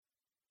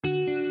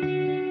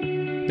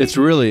It's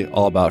really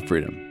all about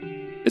freedom.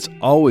 It's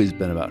always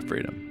been about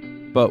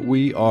freedom, but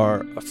we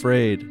are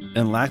afraid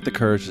and lack the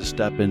courage to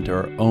step into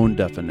our own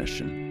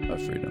definition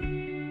of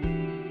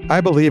freedom. I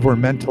believe we're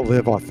meant to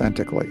live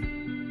authentically,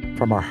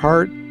 from our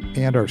heart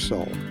and our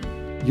soul,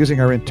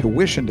 using our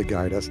intuition to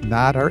guide us,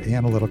 not our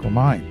analytical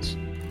minds.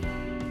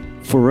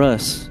 For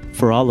us,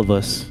 for all of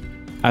us,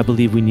 I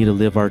believe we need to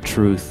live our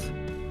truth,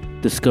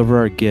 discover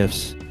our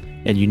gifts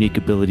and unique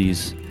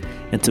abilities,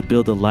 and to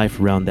build a life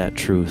around that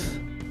truth,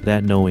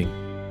 that knowing.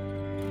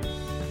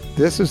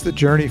 This is the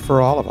journey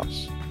for all of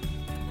us,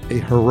 a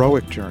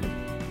heroic journey.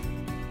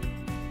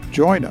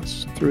 Join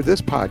us through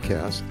this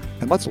podcast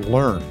and let's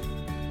learn,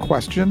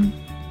 question,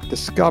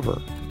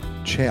 discover,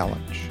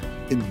 challenge,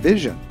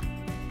 envision,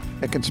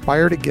 and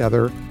conspire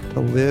together to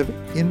live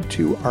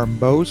into our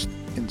most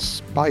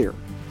inspired,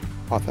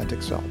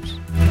 authentic selves.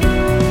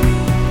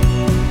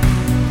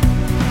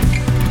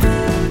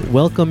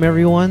 Welcome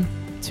everyone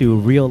to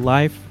Real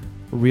Life,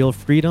 Real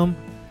Freedom.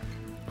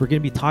 We're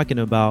going to be talking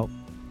about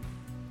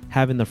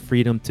having the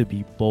freedom to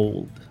be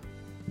bold.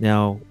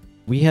 Now,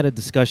 we had a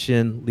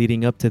discussion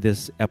leading up to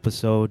this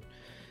episode,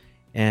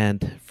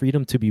 and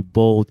freedom to be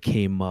bold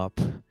came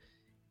up.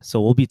 So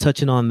we'll be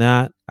touching on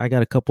that. I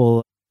got a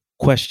couple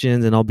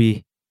questions, and I'll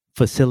be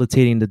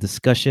facilitating the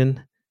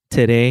discussion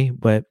today.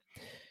 But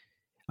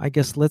I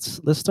guess let's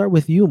start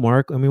with you,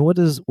 Mark. I mean, what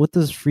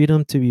does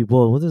freedom to be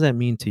bold? What does that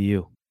mean to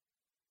you?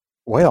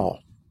 Well,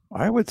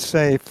 I would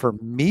say for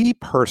me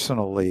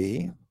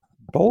personally,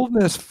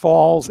 boldness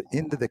falls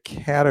into the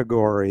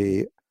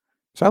category.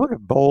 So I look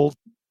at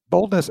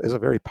boldness as a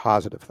very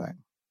positive thing.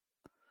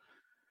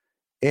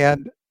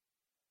 And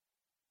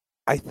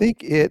I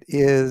think it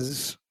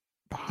is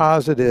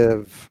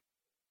positive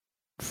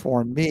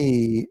for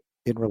me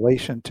in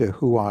relation to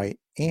who I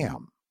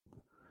am.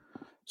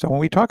 So when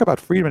we talk about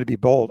freedom to be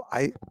bold,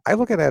 I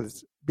look at it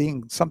as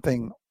being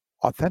something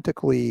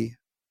authentically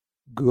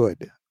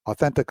good,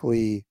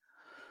 authentically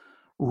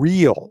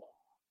real,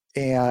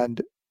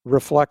 and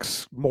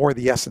reflects more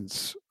the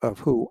essence of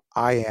who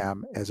I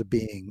am as a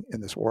being in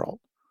this world.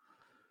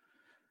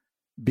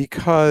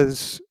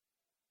 Because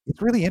it's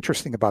really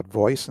interesting about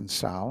voice and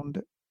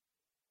sound.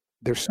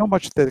 There's so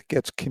much that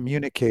gets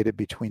communicated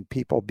between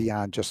people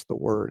beyond just the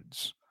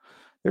words.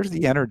 There's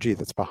the energy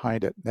that's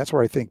behind it. That's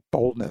where I think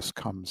boldness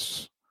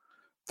comes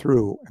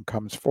through and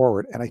comes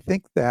forward. And I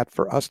think that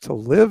for us to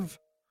live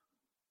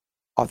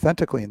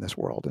authentically in this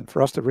world and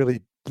for us to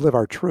really live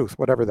our truth,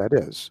 whatever that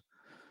is,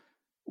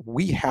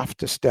 we have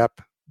to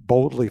step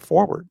boldly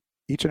forward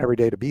each and every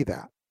day to be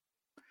that.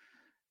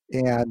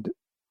 And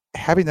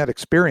having that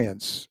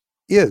experience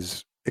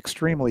is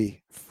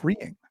extremely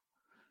freeing.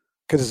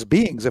 Because as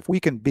beings, if we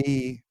can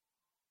be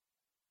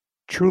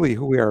truly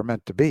who we are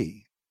meant to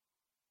be,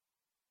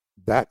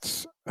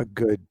 that's a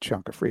good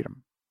chunk of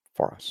freedom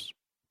for us.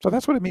 So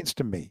that's what it means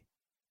to me.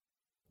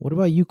 What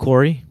about you,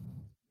 Corey?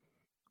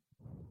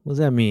 What does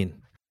that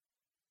mean?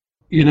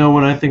 You know,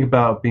 when I think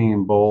about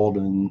being bold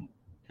in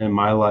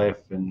my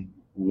life and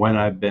when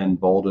I've been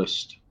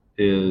boldest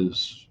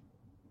is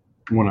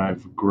when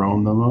I've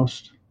grown the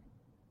most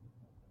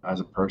as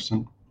a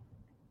person.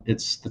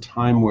 It's the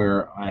time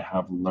where I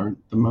have learned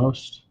the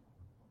most,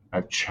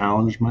 I've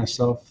challenged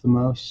myself the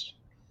most,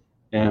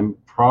 and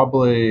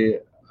probably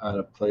at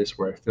a place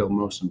where I feel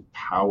most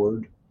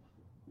empowered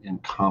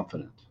and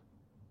confident.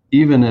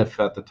 Even if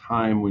at the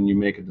time when you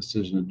make a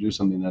decision to do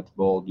something that's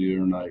bold,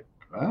 you're like,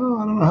 well,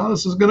 I don't know how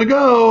this is going to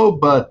go,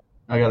 but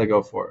I got to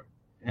go for it.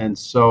 And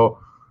so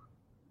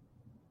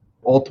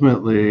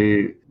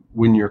ultimately,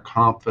 when you're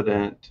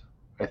confident,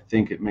 I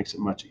think it makes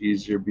it much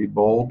easier to be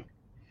bold.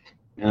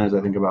 And as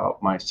I think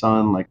about my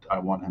son, like I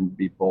want him to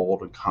be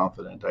bold and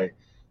confident.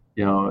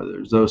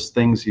 There's those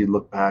things you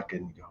look back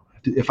and you go,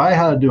 if I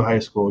had to do high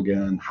school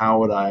again, how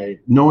would I,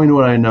 knowing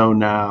what I know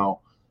now,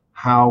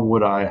 how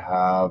would I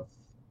have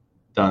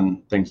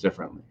done things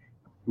differently?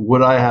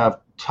 Would I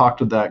have talked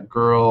to that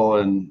girl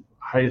in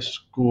high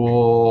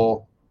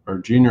school or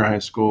junior high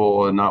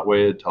school and not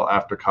waited till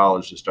after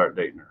college to start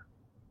dating her?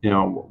 You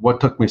know,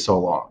 what took me so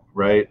long,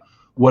 right?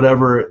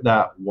 Whatever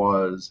that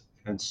was.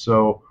 And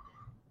so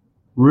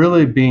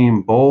really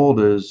being bold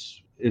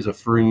is a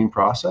freeing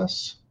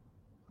process,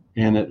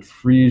 and it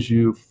frees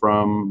you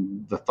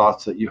from the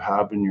thoughts that you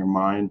have in your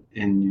mind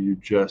and you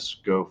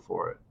just go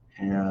for it.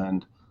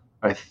 And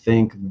I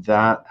think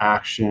that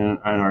action in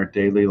our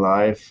daily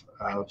life,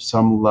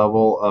 some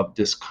level of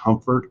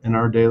discomfort in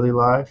our daily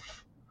life,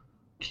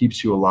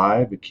 keeps you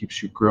alive, it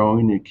keeps you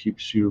growing, it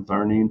keeps you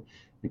learning,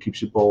 it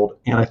keeps you bold.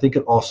 And I think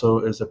it also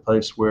is a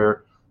place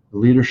where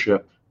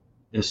leadership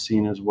is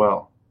seen as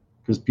well,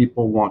 because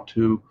people want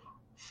to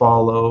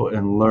follow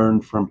and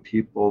learn from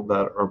people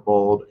that are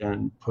bold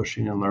and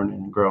pushing and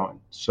learning and growing.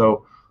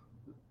 So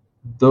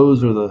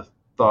those are the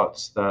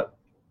thoughts that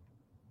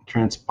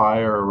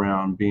transpire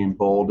around being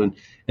bold. And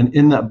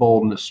in that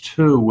boldness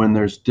too, when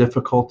there's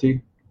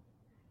difficulty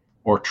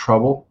or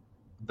trouble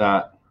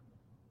that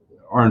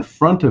are in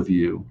front of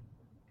you,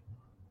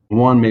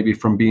 one, maybe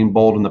from being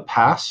bold in the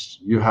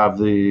past, you have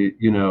the,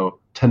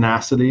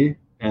 tenacity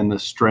and the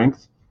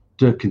strength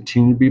to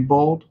continue to be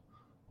bold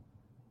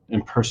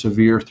and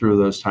persevere through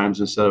those times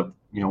instead of,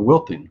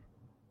 wilting,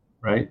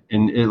 right?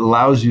 And it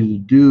allows you to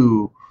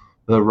do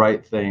the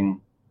right thing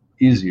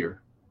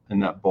easier in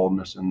that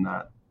boldness and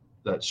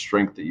that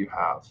strength that you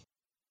have.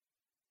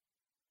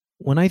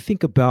 When I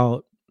think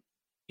about,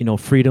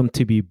 freedom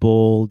to be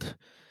bold,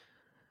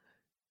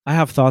 I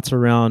have thoughts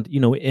around,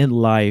 in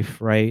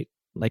life, right?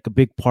 Like a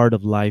big part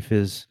of life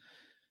is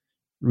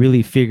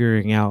really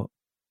figuring out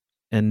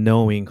and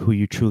knowing who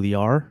you truly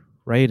are,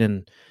 right?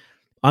 And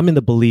I'm in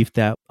the belief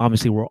that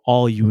obviously we're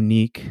all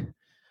unique.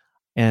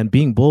 And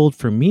being bold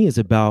for me is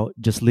about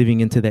just living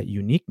into that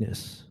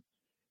uniqueness,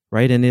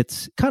 right? And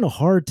it's kind of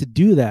hard to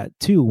do that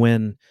too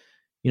when,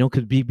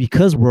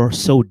 because we're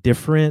so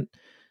different.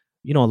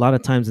 A lot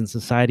of times in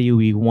society,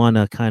 we want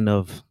to kind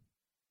of,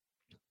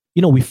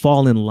 we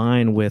fall in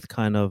line with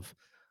kind of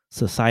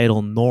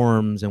societal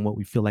norms and what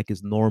we feel like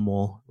is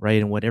normal,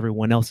 right? And what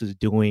everyone else is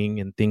doing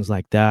and things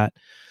like that.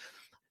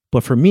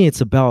 But for me,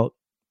 it's about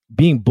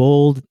being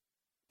bold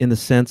in the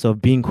sense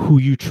of being who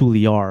you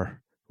truly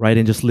are, right?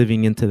 And just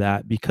living into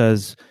that,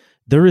 because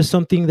there is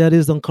something that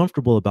is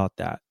uncomfortable about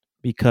that,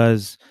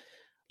 because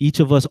each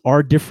of us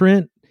are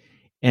different.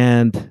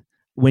 And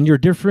when you're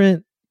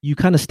different, you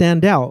kind of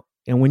stand out.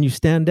 And when you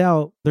stand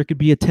out, there could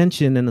be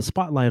attention and a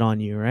spotlight on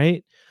you,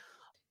 right?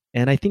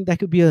 And I think that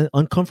could be an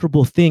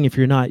uncomfortable thing if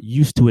you're not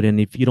used to it and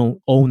if you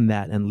don't own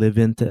that and live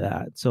into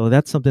that. So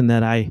that's something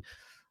that I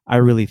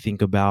really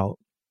think about.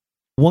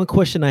 One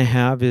question I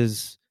have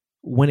is,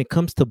 when it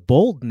comes to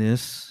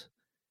boldness,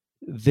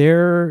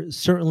 there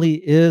certainly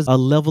is a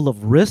level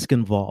of risk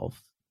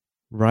involved,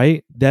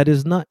 right? That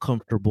is not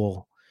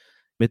comfortable.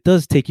 It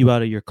does take you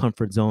out of your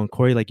comfort zone.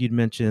 Corey, like you'd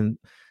mentioned,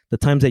 the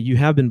times that you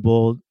have been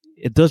bold,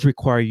 it does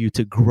require you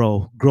to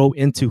grow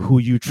into who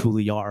you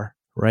truly are,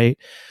 right?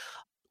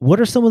 What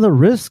are some of the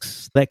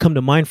risks that come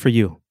to mind for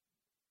you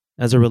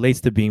as it relates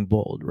to being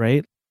bold,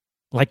 right?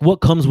 Like what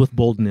comes with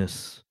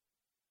boldness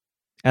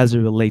as it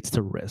relates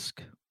to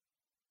risk?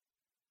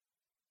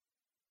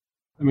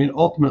 I mean,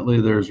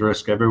 ultimately, there's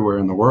risk everywhere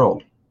in the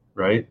world,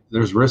 right?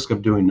 There's risk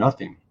of doing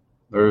nothing.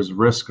 There's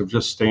risk of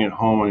just staying at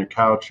home on your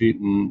couch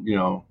eating,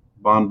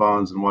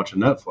 bonbons and watching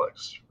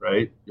Netflix,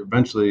 right?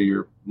 Eventually,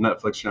 your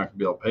Netflix you're not going to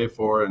be able to pay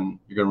for, and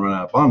you're going to run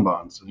out of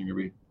bonbons, and you're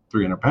going to be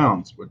 300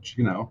 pounds, which,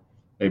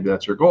 maybe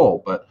that's your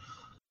goal. But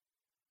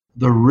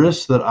the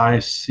risks that I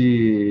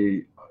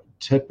see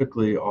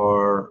typically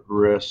are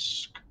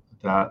risks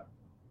that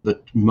the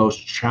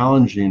most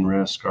challenging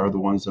risks are the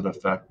ones that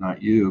affect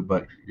not you,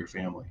 but your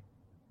family,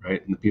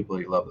 right? And the people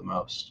you love the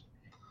most.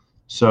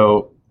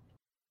 So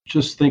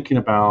just thinking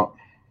about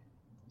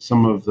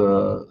some of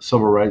the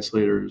civil rights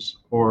leaders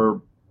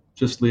or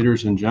just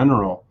leaders in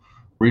general,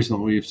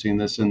 recently we've seen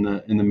this in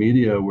the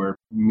media, where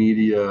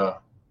media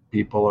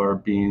people are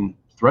being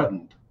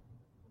threatened.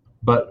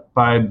 But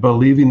by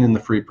believing in the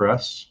free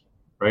press,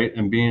 right,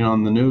 and being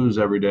on the news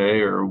every day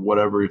or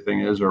whatever your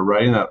thing is, or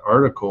writing that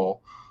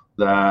article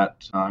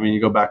that, you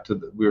go back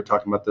to, we were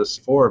talking about this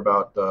before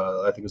about,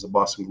 I think it was the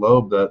Boston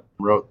Globe that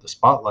wrote the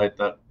spotlight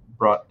that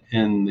brought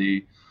in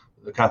the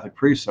Catholic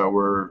priests that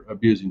were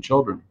abusing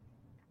children.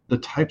 The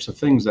types of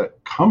things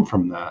that come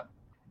from that,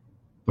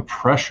 the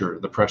pressure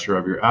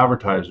of your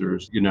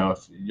advertisers,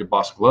 if you're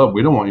Boston Globe,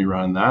 we don't want you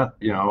running that.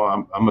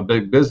 I'm a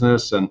big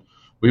business and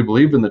we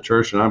believe in the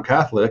church and I'm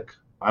Catholic.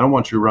 I don't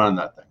want you running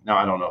that thing. Now,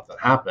 I don't know if that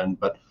happened,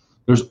 but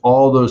there's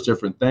all those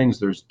different things.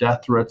 There's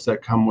death threats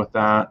that come with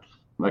that.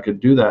 I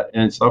could do that.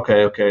 And it's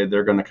okay,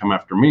 they're going to come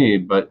after me,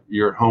 but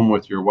you're at home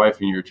with your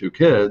wife and your 2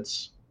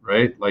 kids,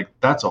 right? Like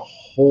that's a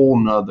whole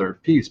nother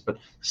piece, but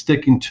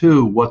sticking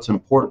to what's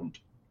important,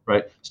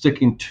 right?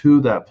 Sticking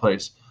to that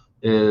place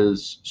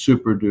is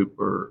super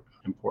duper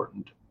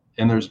important.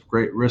 And there's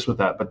great risk with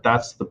that, but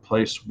that's the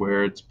place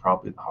where it's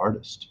probably the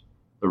hardest.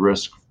 The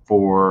risk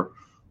for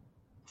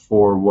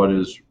what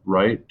is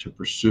right, to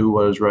pursue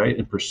what is right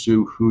and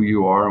pursue who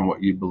you are and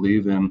what you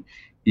believe in,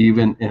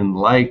 even in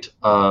light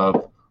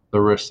of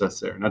the risk that's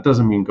there. And that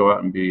doesn't mean go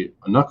out and be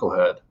a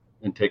knucklehead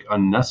and take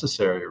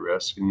unnecessary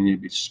risk, and you need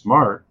to be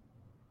smart,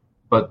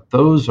 but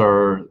those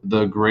are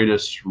the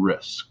greatest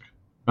risk.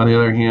 On the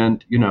other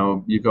hand,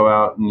 you go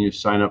out and you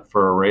sign up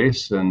for a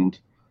race and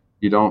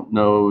you don't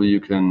know you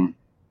can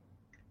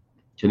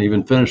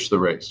even finish the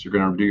race. You're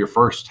going to do your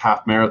first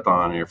half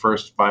marathon or your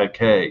first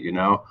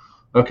 5K,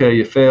 okay,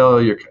 you fail,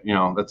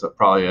 that's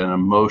probably an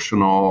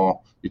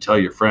emotional, you tell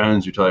your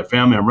friends, you tell your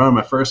family, I'm running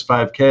my first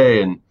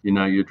 5K, and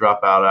you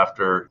drop out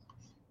after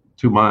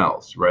 2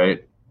 miles,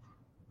 right?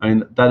 I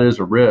mean, that is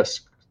a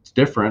risk. It's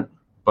different,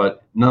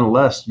 but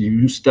nonetheless,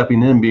 you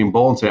stepping in, being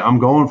bold and saying, I'm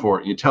going for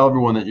it. And you tell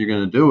everyone that you're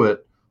going to do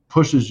it,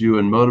 pushes you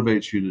and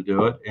motivates you to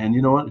do it. And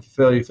you know what? If you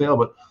fail, you fail.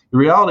 But the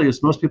reality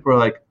is most people are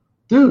like,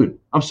 dude,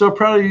 I'm so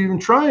proud of you even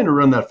trying to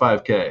run that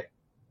 5K.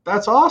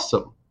 That's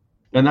awesome.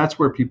 And that's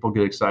where people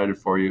get excited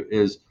for you,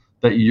 is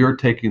that you're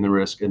taking the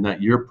risk and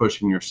that you're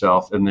pushing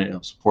yourself, and they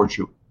support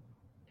you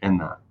in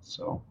that.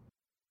 So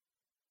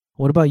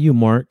what about you,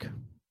 Mark?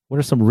 What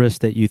are some risks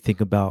that you think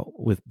about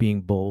with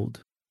being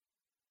bold?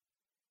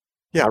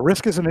 Yeah,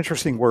 risk is an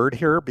interesting word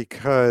here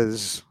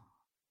because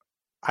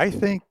I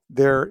think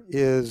there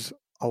is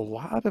a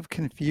lot of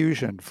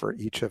confusion for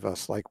each of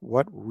us, like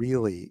what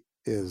really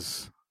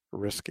is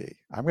risky.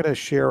 I'm going to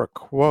share a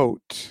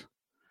quote,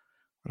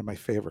 one of my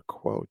favorite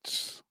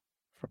quotes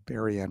from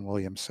Marianne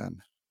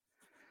Williamson.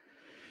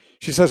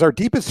 She says, "Our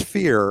deepest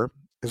fear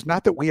is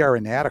not that we are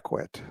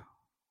inadequate.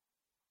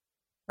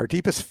 Our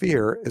deepest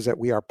fear is that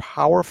we are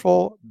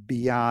powerful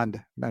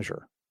beyond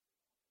measure."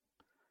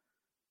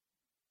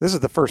 This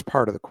is the first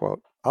part of the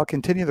quote. I'll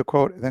continue the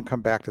quote and then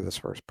come back to this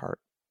first part.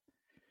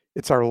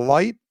 "It's our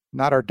light,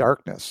 not our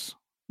darkness,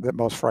 that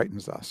most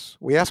frightens us.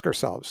 We ask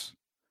ourselves,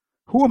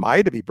 who am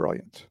I to be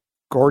brilliant,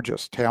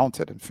 gorgeous,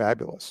 talented, and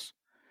fabulous?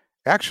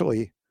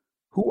 Actually,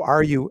 who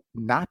are you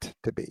not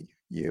to be?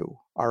 You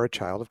are a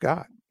child of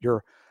God.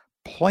 Your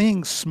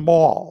playing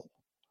small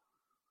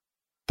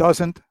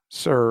doesn't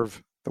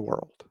serve the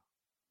world."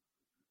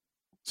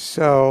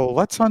 So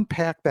let's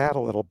unpack that a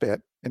little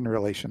bit in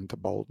relation to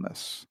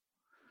boldness.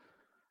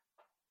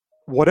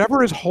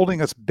 Whatever is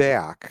holding us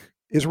back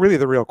is really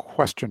the real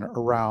question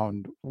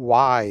around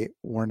why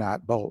we're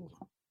not bold.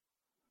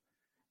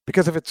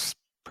 Because if it's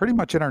pretty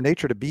much in our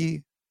nature to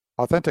be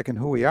authentic in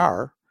who we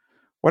are,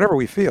 whatever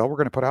we feel, we're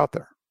going to put out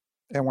there.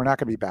 And we're not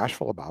going to be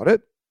bashful about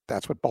it.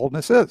 That's what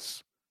boldness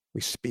is. We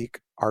speak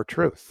our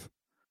truth.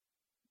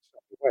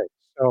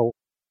 So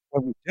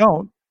when we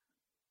don't,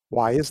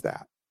 why is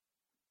that?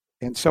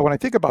 And so when I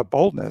think about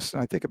boldness,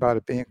 and I think about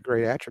it being a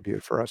great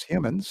attribute for us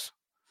humans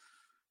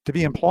to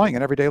be employing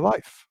in everyday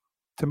life,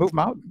 to move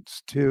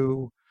mountains,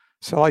 to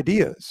sell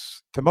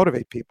ideas, to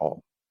motivate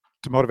people,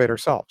 to motivate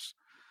ourselves.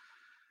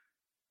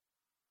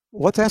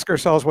 Let's ask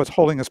ourselves what's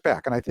holding us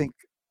back. And I think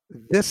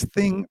this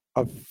thing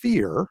of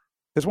fear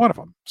is one of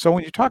them. So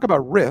when you talk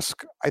about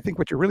risk, I think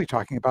what you're really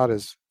talking about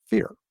is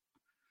fear.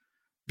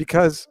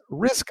 Because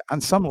risk on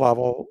some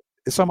level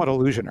is somewhat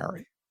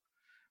illusionary.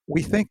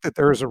 We think that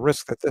there is a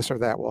risk that this or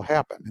that will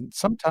happen. And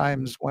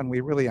sometimes when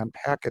we really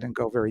unpack it and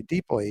go very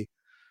deeply,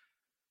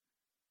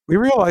 we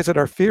realize that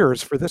our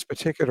fears for this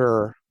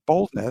particular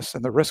boldness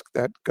and the risk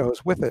that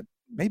goes with it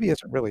maybe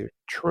isn't really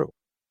true.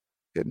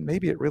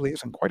 Maybe it really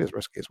isn't quite as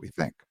risky as we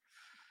think.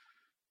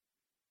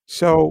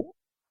 So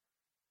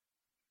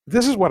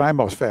this is what I'm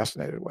most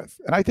fascinated with.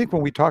 And I think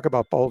when we talk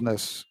about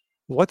boldness,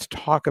 let's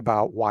talk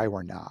about why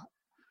we're not.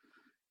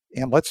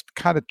 And let's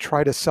kind of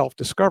try to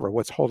self-discover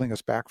what's holding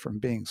us back from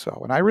being so.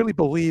 And I really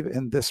believe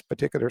in this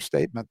particular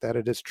statement that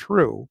it is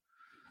true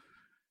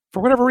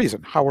for whatever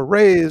reason, how we're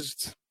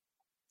raised,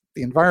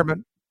 the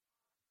environment,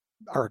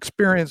 our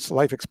experience,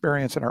 life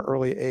experience in our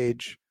early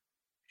age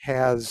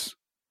has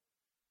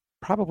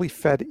probably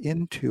fed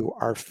into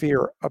our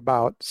fear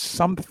about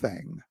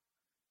something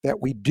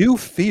that we do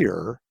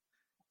fear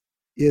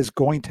is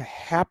going to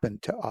happen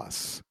to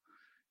us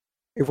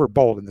if we're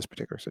bold in this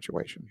particular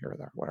situation here or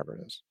there, whatever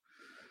it is.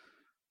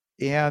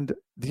 And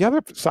the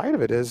other side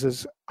of it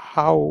is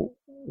how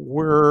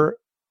we're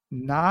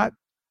not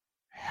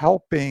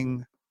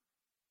helping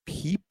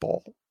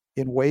people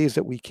in ways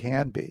that we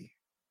can be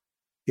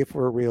if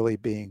we're really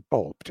being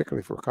bold, particularly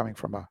if we're coming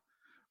from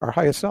our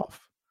highest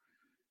self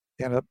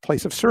and a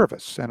place of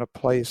service and a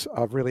place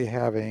of really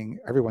having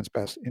everyone's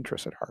best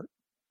interests at heart.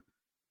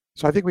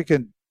 So I think we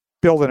can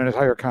build an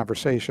entire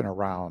conversation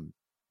around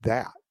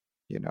that,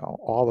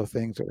 all the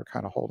things that are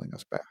kind of holding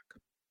us back.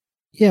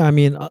 Yeah, I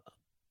mean,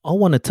 I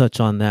want to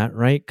touch on that,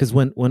 right? Because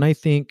when I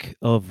think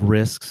of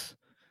risks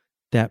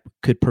that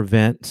could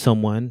prevent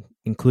someone,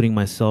 including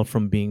myself,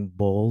 from being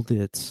bold,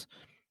 it's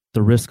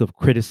the risk of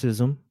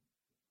criticism,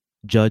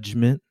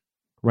 judgment,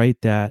 right?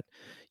 That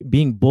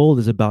being bold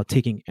is about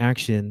taking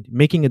action,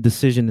 making a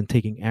decision and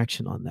taking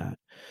action on that.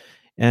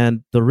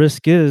 And the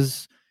risk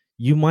is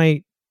you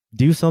might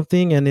do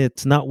something and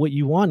it's not what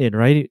you wanted,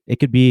 right? It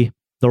could be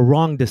the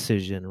wrong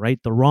decision, right?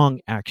 The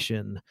wrong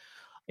action.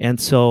 And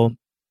so,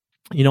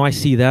 I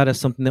see that as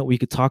something that we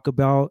could talk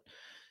about,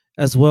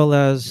 as well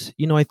as,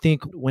 I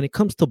think when it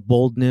comes to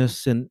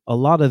boldness and a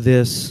lot of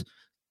this,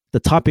 the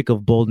topic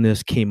of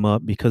boldness came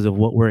up because of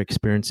what we're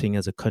experiencing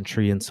as a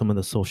country and some of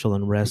the social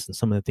unrest and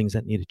some of the things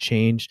that need to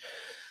change.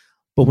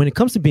 But when it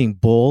comes to being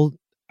bold,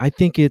 I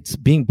think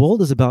being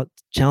bold is about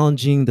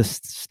challenging the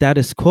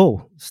status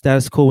quo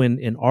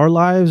in our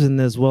lives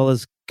and as well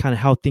as kind of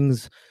how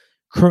things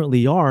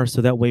currently are.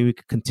 So that way we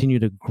could continue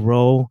to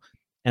grow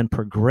and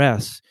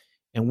progress.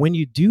 And when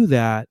you do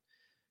that,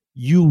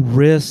 you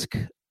risk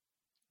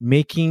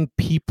making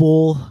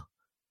people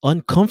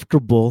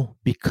uncomfortable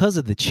because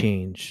of the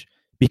change,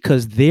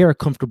 because they are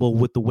comfortable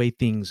with the way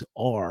things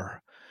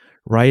are,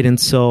 right? And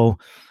so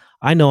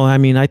I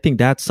think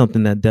that's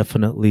something that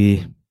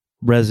definitely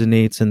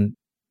resonates and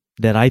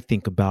that I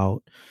think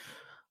about.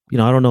 I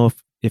don't know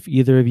if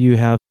either of you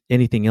have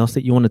anything else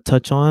that you want to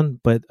touch on,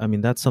 but I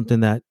mean, that's something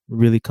that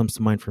really comes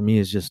to mind for me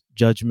is just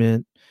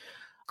judgment,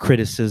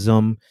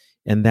 criticism,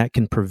 and that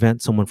can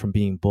prevent someone from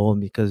being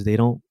bold because they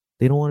don't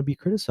want to be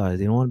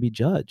criticized. They don't want to be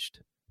judged,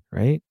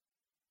 right?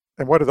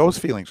 And where do those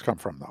feelings come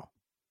from, though?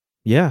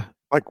 Yeah.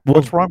 Like,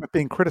 what's wrong with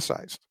being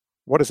criticized?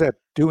 What is that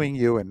doing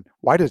you? And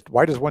why does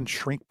one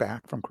shrink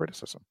back from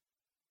criticism?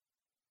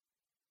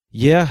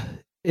 Yeah,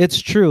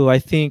 it's true. I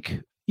think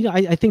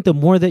I think the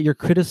more that you're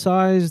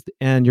criticized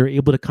and you're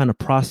able to kind of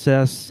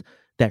process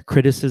that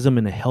criticism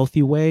in a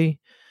healthy way,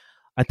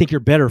 I think you're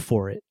better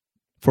for it,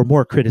 for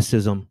more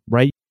criticism,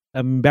 right?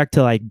 I mean, back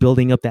to like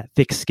building up that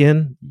thick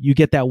skin, you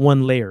get that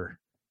one layer.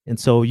 And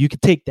so you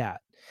could take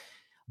that.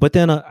 But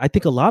then I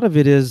think a lot of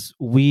it is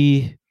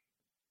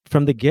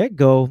from the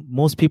get-go,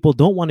 most people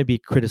don't want to be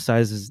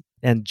criticized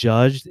and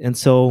judged. And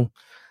so,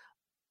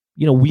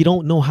 we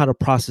don't know how to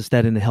process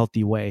that in a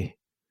healthy way.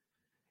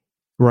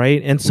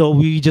 Right. And so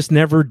we just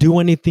never do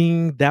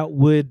anything that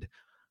would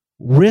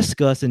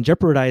risk us and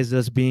jeopardize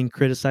us being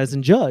criticized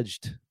and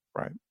judged.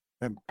 Right.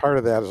 And part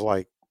of that is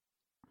like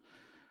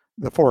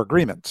the 4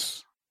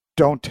 agreements.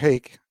 Don't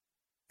take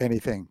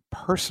anything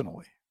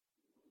personally.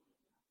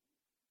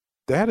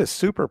 That is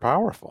super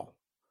powerful.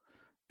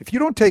 If you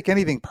don't take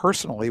anything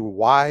personally,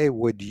 why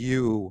would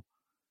you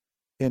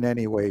in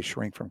any way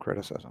shrink from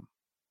criticism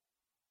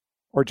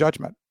or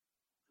judgment?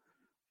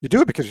 You do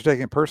it because you're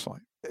taking it personally.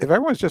 If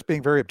everyone's just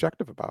being very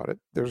objective about it,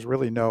 there's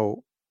really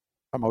no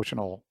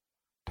emotional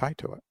tie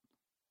to it.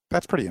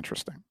 That's pretty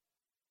interesting.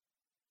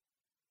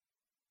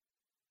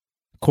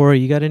 Corey,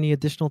 you got any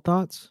additional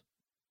thoughts?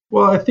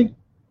 Well, I think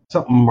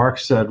something Mark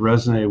said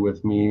resonated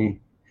with me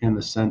in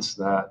the sense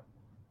that,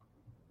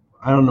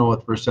 I don't know what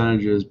the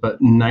percentage is,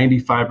 but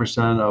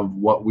 95% of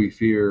what we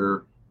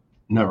fear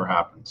never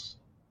happens.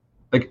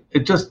 Like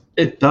it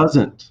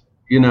doesn't.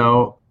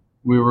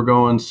 We were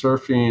going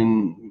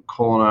surfing,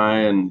 Cole and I,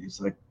 and he's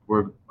like,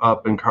 we're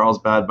up in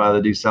Carlsbad by the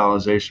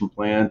desalination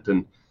plant.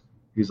 And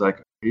he's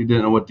like, he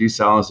didn't know what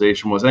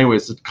desalination was.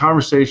 Anyways, the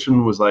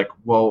conversation was like,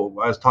 well,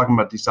 I was talking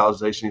about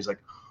desalination. He's like,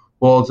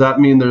 well, does that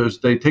mean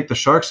they take the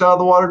sharks out of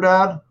the water,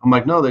 Dad? I'm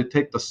like, no, they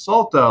take the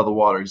salt out of the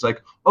water. He's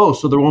like, oh,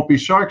 so there won't be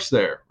sharks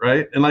there,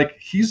 right? And like,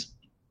 he's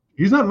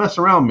not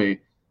messing around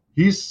me.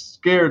 He's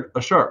scared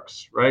of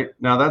sharks, right?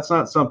 Now, that's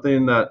not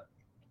something that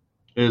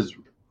is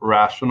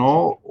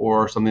rational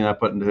or something I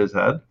put into his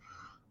head,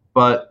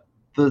 but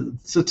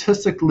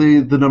statistically,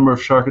 the number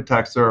of shark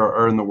attacks there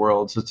are in the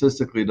world,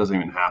 statistically, it doesn't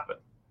even happen,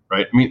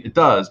 right? I mean, it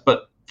does,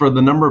 but for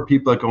the number of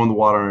people that go in the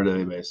water on a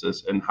daily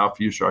basis and how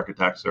few shark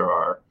attacks there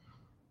are,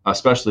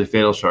 especially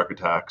fatal shark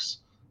attacks,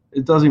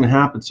 it doesn't even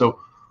happen. So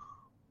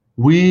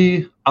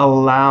we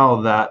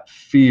allow that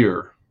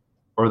fear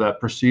or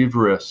that perceived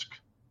risk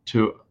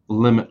to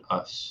limit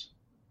us,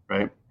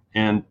 right?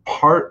 And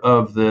part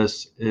of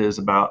this is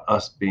about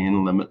us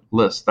being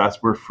limitless.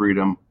 That's where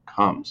freedom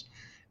comes.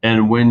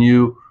 And when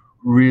you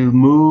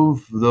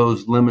remove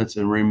those limits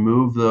and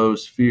remove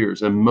those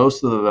fears, and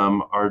most of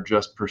them are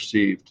just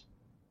perceived,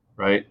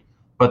 right?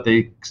 But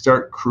they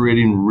start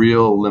creating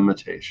real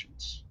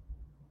limitations.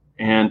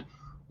 And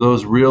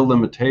those real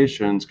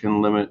limitations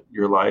can limit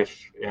your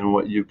life and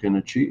what you can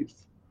achieve.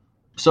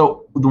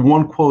 So the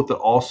one quote that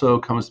also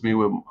comes to me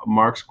with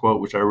Mark's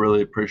quote, which I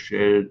really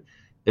appreciated,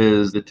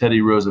 is the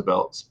Teddy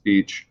Roosevelt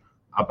speech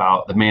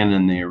about the man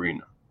in the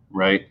arena,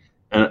 right?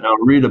 And I'll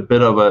read a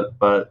bit of it,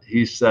 but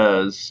he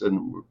says,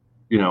 and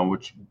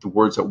which the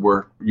words that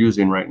we're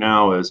using right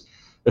now is,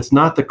 it's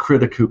not the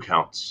critic who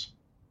counts,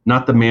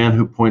 not the man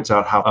who points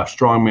out how a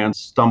strong man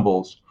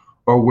stumbles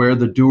or where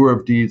the doer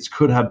of deeds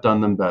could have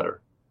done them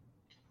better.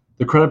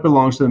 The credit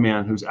belongs to the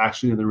man who's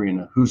actually in the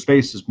arena, whose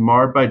face is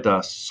marred by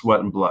dust,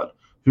 sweat, and blood,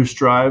 who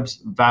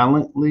strives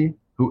valiantly,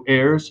 who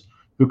errs,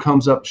 who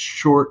comes up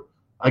short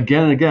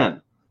again and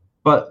again.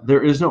 But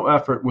there is no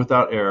effort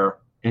without error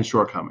and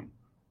shortcoming.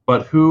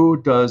 But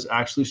who does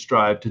actually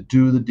strive to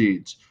do the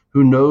deeds,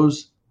 who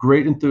knows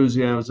great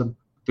enthusiasm,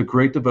 the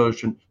great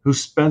devotion, who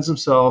spends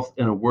himself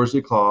in a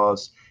worthy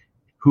cause,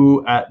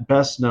 who at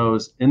best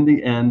knows in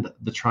the end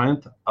the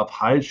triumph of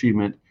high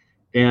achievement,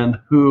 and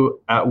who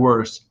at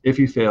worst, if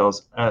he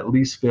fails, at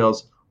least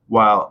fails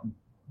while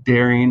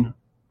daring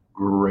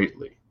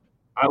greatly.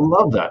 I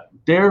love that.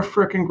 Dare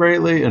frickin'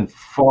 greatly and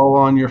fall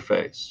on your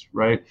face,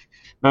 right?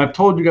 Now, I've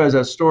told you guys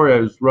that story I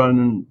was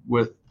running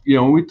with,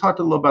 we talked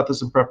a little about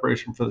this in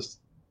preparation for this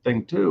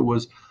thing too,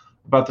 was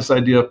about this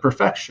idea of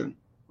perfection,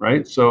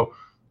 right? So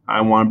I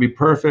want to be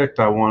perfect.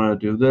 I want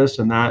to do this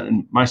and that.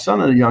 And my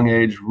son at a young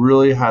age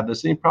really had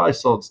this, and he probably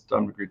still to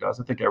some degree does.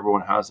 I think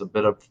everyone has a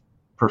bit of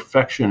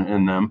perfection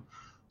in them.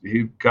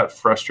 He got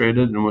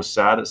frustrated and was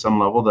sad at some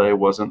level that he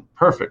wasn't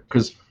perfect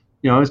because,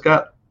 he's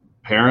got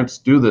parents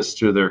do this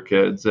to their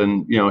kids,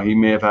 and, he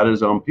may have had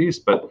his own piece,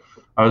 but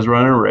I was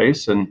running a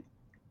race and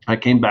I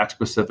came back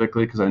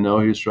specifically because I know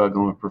he was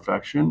struggling with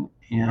perfection.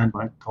 And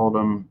I told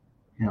him,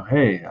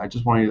 hey, I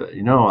just want you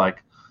to,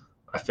 like,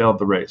 I failed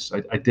the race.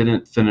 I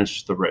didn't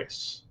finish the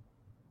race.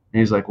 And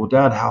he's like, well,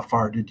 Dad, how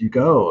far did you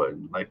go?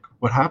 And like,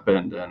 what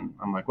happened? And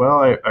I'm like,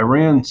 well, I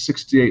ran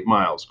 68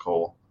 miles,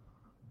 Cole,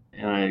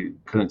 and I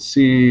couldn't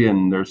see,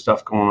 and there's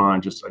stuff going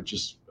on.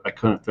 I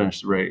couldn't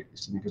finish the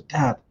race. And he goes,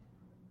 Dad,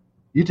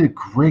 you did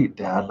great,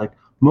 Dad. Like,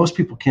 most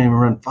people can't even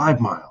run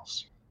 5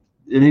 miles.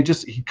 And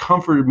he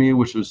comforted me,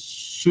 which was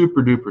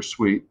super duper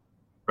sweet,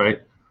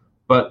 right?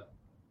 But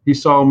he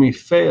saw me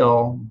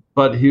fail,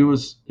 but he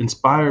was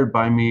inspired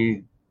by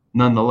me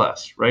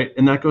nonetheless, right?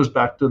 And that goes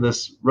back to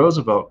this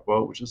Roosevelt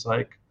quote, which is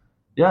like,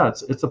 Yeah,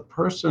 it's a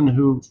person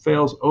who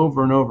fails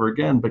over and over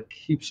again, but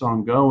keeps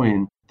on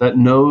going, that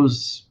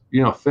knows,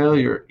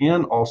 failure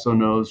and also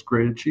knows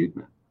great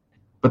achievement.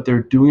 But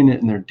they're doing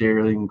it and they're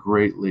daring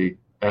greatly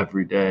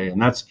every day.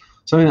 And that's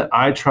something that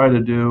I try to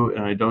do,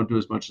 and I don't do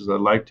as much as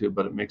I'd like to,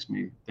 but it makes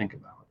me think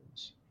about it.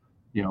 Is,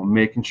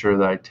 making sure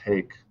that I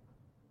take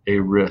a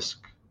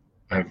risk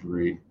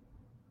every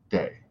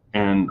day.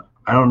 And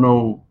I don't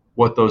know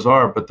what those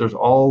are, but there's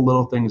all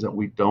little things that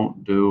we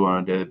don't do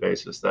on a daily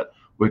basis that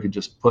we could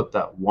just put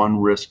that one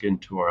risk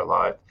into our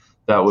life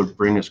that would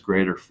bring us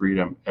greater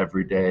freedom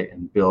every day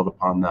and build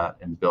upon that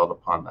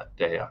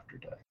day after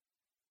day.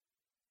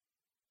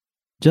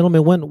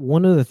 Gentlemen,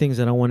 one of the things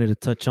that I wanted to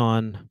touch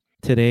on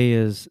today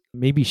is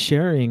maybe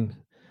sharing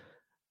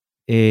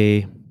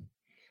I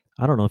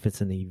don't know if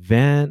it's an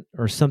event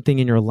or something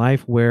in your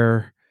life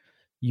where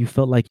you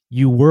felt like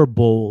you were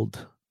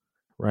bold,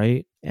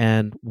 right?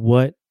 And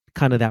what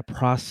kind of that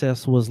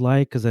process was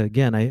like. Because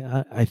again,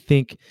 I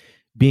think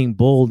being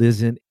bold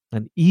isn't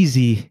an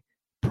easy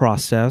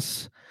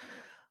process,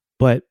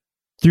 but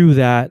through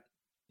that,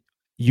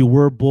 you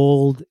were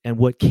bold, and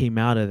what came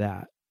out of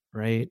that,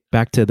 right?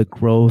 Back to the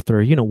growth,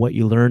 or what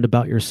you learned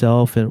about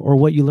yourself, and or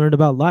what you learned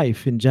about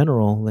life in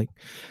general. Like,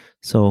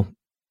 so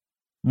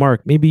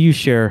Mark, maybe you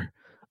share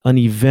an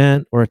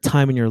event or a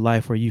time in your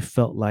life where you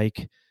felt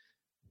like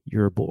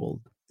you're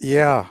bold.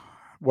 Yeah.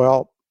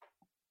 Well,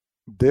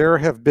 there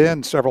have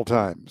been several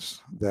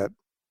times that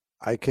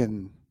I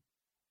can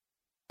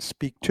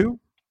speak to,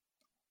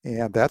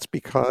 and that's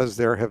because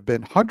there have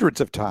been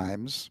hundreds of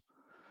times.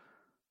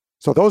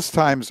 So those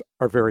times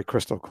are very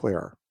crystal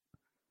clear.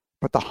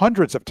 But the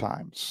hundreds of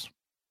times,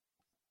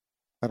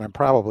 and I'm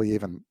probably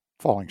even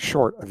falling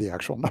short of the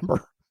actual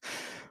number,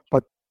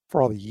 but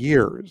for all the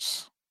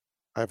years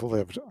I've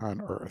lived on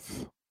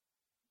Earth,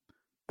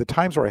 the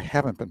times where I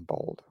haven't been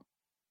bold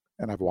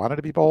and I've wanted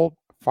to be bold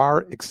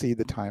far exceed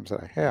the times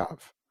that I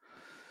have.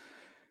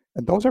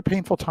 And those are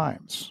painful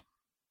times.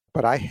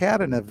 But I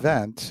had an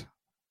event,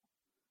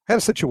 I had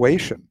a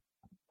situation.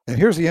 And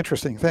here's the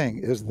interesting thing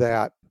is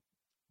that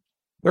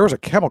there was a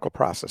chemical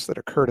process that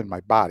occurred in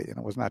my body, and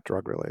it was not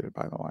drug related,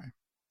 by the way,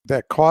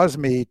 that caused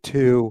me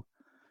to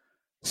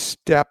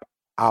step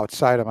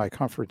outside of my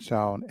comfort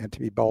zone and to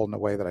be bold in a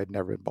way that I'd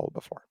never been bold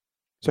before.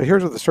 So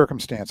here's what the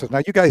circumstances.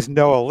 Now, you guys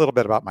know a little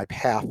bit about my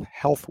path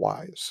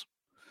health-wise.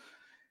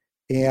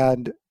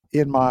 And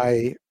in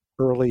my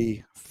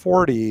early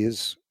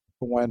 40s,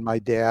 when my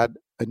dad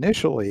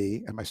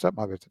initially, and my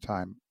stepmother at the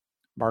time,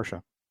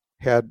 Marcia,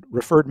 had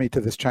referred me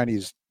to this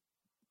Chinese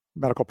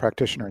medical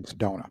practitioner in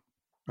Sedona.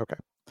 Okay.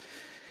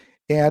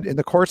 And in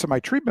the course of my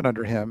treatment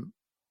under him,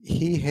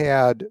 he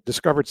had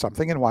discovered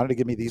something and wanted to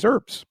give me these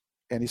herbs.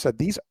 And he said,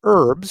 these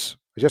herbs,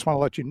 I just want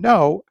to let you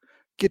know,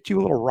 get you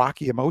a little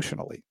rocky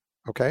emotionally.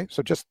 Okay.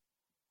 So just,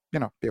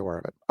 be aware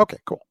of it. Okay,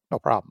 cool. No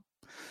problem.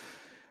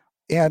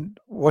 And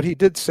what he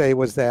did say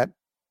was that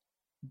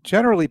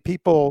generally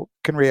people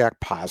can react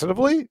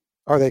positively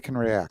or they can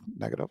react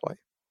negatively.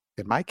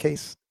 In my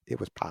case, it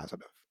was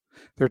positive.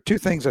 There are two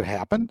things that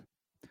happened.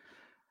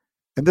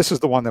 And this is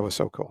the one that was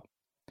so cool.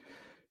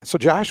 So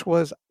Josh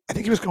I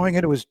think he was going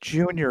into his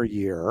junior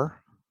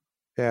year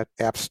at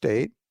App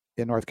State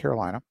in North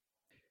Carolina.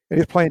 And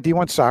he was playing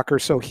D1 soccer.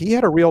 So he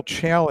had a real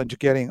challenge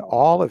getting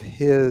all of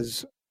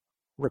his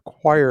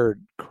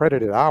required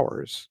credited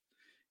hours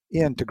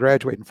in to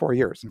graduate in 4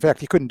 years. In fact,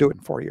 he couldn't do it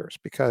in 4 years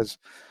because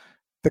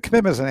the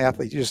commitment as an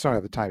athlete, you just don't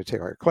have the time to take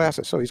all your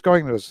classes. So he's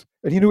going to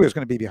and he knew he was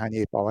going to be behind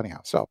the eight ball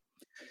anyhow. So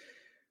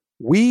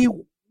we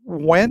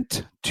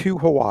went to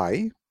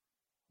Hawaii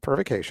for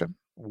vacation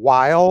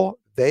while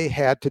they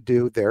had to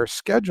do their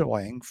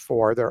scheduling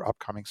for their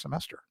upcoming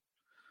semester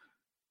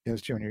in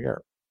his junior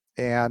year.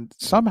 And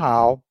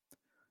somehow,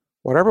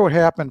 whatever would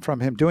happen from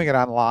him doing it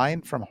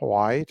online from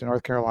Hawaii to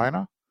North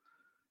Carolina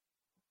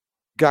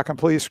got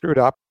completely screwed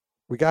up.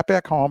 We got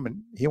back home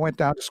and he went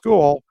down to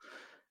school.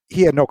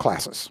 He had no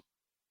classes,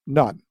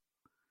 none.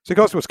 So he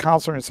goes to his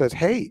counselor and says,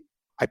 hey,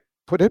 I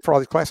put in for all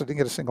these classes, I didn't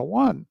get a single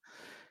one. And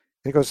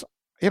he goes,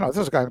 this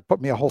is a guy who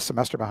put me a whole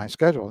semester behind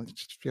schedule. And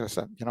he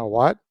said, you know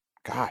what?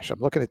 Gosh, I'm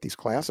looking at these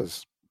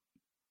classes.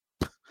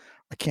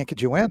 I can't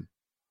get you in.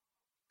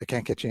 I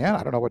can't get you in.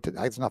 I don't know what to do.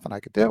 There's nothing I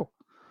could do.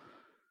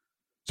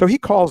 So he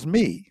calls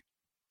me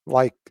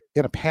like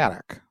in a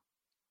panic.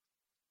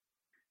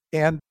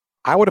 And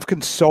I would have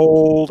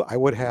consoled. I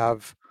would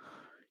have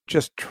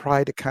just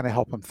tried to kind of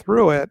help him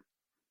through it.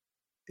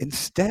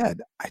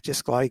 Instead, I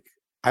just I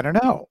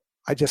don't know.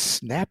 I just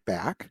snapped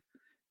back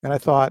and I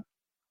thought,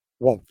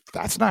 well,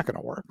 that's not going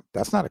to work.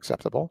 That's not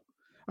acceptable.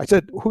 I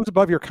said, who's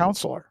above your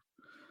counselor?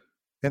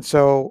 And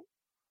so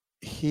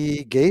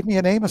he gave me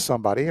a name of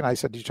somebody. And I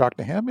said, did you talk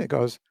to him? He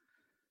goes,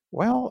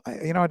 well,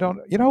 I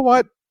don't, you know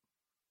what?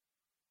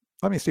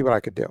 Let me see what I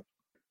could do.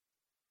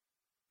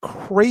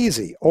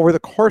 Crazy. Over the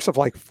course of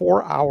like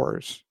 4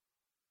 hours,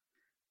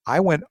 I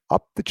went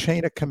up the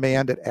chain of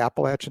command at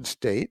Appalachian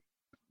State,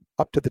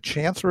 up to the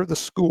chancellor of the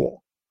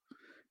school.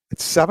 At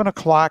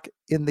 7:00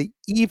 in the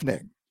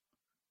evening,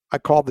 I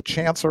called the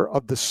chancellor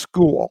of the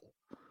school,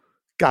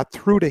 got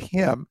through to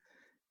him,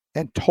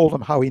 and told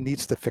him how he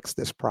needs to fix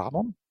this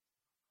problem.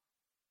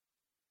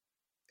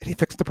 And he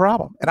fixed the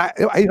problem. And I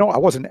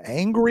wasn't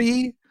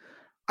angry.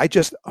 I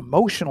just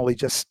emotionally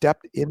just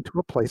stepped into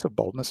a place of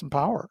boldness and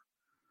power.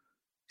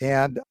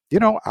 And,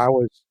 I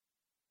was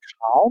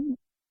calm.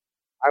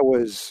 I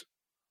was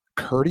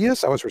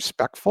courteous. I was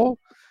respectful.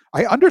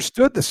 I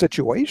understood the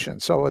situation.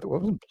 So it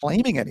wasn't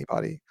blaming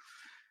anybody.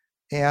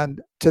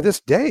 And to this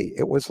day,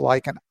 it was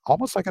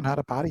almost like an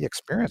out-of-body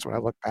experience when I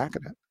look back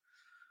at it.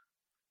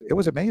 It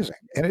was amazing.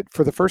 And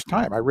for the first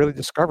time, I really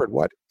discovered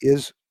what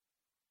is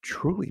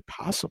truly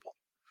possible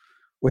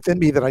within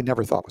me that I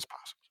never thought was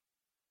possible.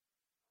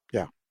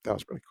 Yeah, that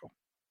was really cool.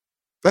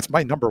 That's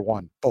my number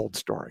one bold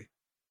story.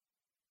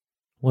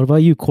 What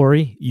about you,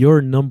 Corey?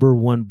 Your number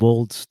one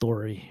bold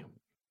story?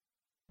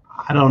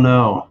 I don't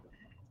know.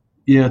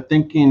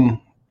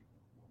 Thinking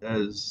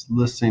as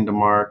listening to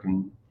Mark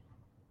and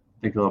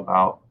thinking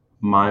about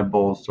my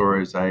bold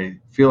stories, I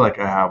feel like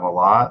I have a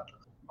lot.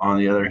 On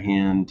the other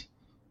hand,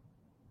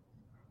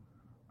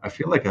 I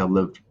feel like I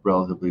lived a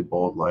relatively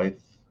bold life.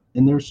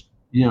 And there's,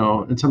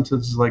 in some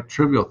senses, like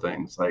trivial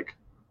things. Like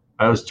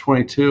I was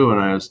 22 and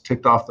I was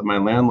ticked off that my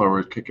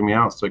landlord was kicking me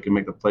out so I could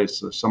make the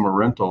place a summer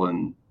rental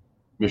in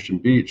Mission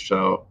Beach.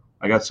 So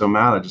I got so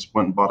mad, I just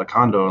went and bought a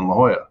condo in La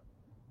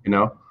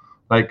Jolla.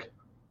 Like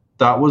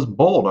that was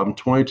bold. I'm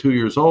 22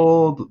 years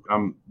old.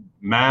 I'm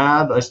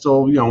mad. I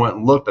still, went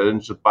and looked. I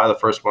didn't just buy the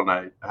first one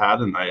I had,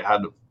 and I had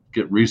to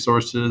get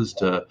resources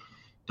to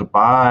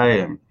buy,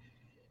 and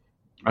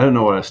I didn't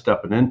know what I was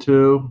stepping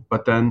into.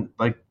 But then,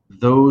 like,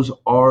 those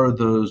are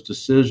those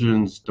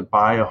decisions to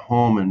buy a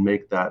home and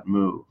make that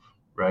move,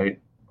 right?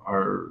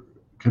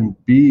 Can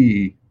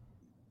be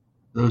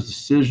those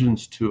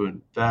decisions to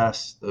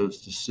invest,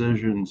 those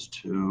decisions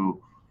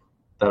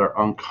that are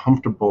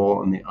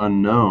uncomfortable and the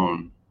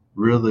unknown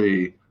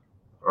really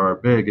are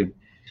big. And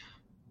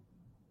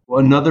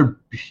another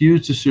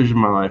huge decision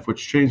in my life,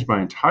 which changed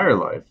my entire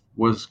life,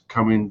 was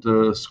coming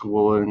to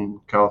school in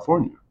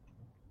California.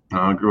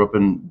 I grew up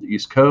in the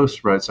East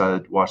Coast, right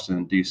side of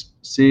Washington,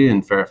 D.C.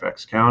 in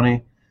Fairfax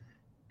County.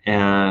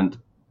 And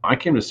I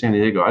came to San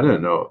Diego. I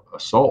didn't know a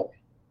soul,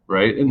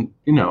 right? And,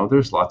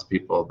 there's lots of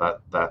people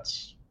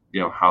that's,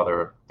 how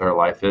their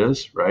life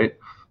is, right?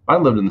 I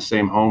lived in the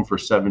same home for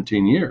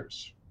 17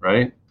 years,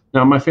 right?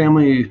 Now, my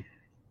family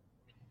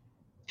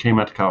came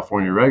out to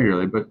California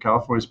regularly, but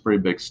California's a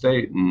pretty big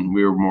state, and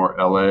we were more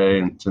LA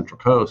and Central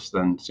Coast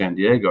than San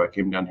Diego. I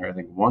came down here, I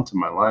think, once in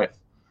my life,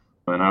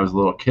 and I was a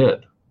little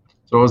kid.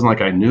 So it wasn't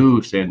like I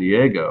knew San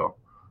Diego.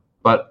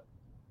 But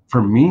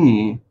for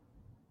me,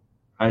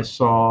 I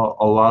saw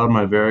a lot of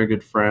my very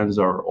good friends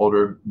that were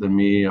older than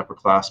me,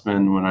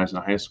 upperclassmen, when I was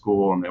in high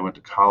school, and they went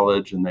to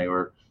college, and they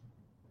were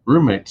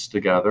roommates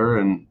together.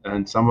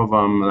 And some of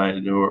them that I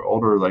knew were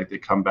older, like they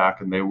come back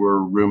and they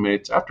were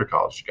roommates after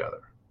college together,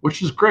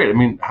 which is great. I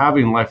mean,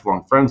 having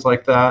lifelong friends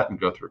like that and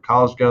go through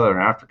college together and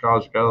after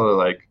college together,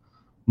 like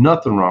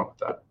nothing wrong with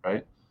that,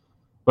 right?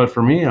 But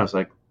for me, I was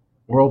like,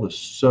 the world is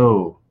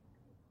so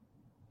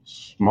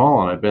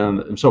small, and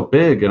I'm so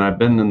big, and I've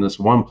been in this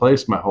one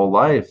place my whole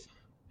life.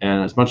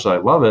 And as much as I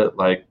love it,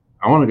 like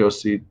I want to go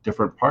see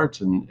different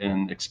parts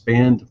and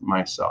expand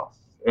myself.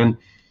 And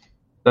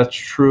that's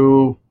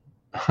true.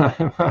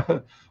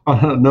 On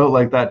a note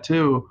like that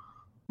too,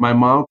 my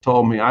mom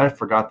told me, I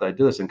forgot that I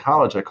did this in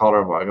college. I called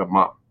her. I go,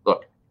 Mom,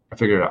 look, I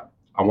figured it out.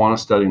 I want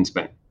to study in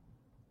Spain.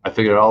 I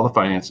figured out all the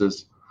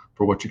finances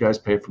for what you guys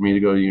pay for me to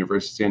go to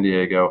University of San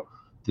Diego,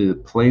 the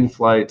plane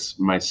flights,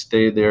 my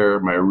stay there,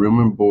 my room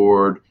and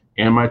board,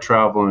 and my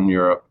travel in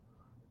Europe,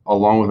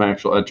 along with my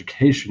actual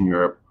education in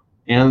Europe.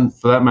 And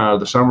for that matter,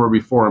 the summer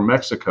before in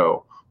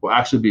Mexico will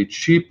actually be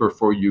cheaper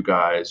for you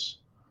guys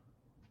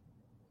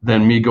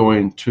than me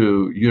going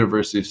to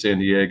University of San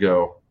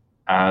Diego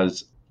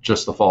as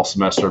just the fall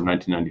semester of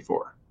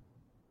 1994.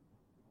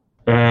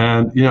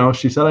 And,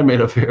 she said I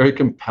made a very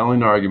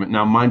compelling argument.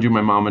 Now, mind you,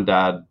 my mom and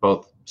dad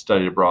both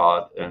studied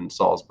abroad in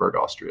Salzburg,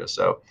 Austria.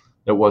 So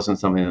it wasn't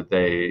something that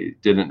they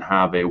didn't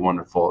have a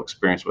wonderful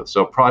experience with.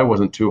 So it probably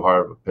wasn't too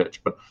hard of a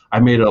pitch, but I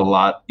made it a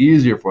lot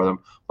easier for them.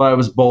 But I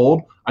was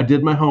bold. I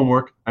did my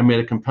homework. I made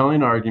a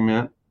compelling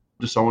argument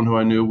to someone who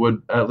I knew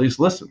would at least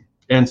listen.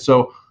 And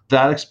so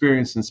that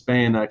experience in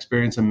Spain, that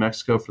experience in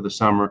Mexico for the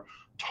summer,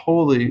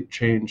 totally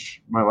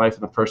changed my life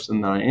and the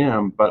person that I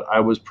am. But I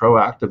was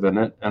proactive in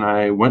it, and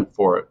I went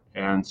for it.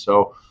 And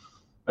so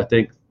I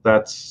think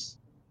that's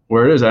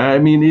where it is. I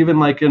mean, even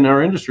like in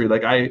our industry,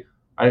 like I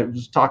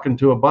was talking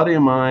to a buddy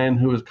of mine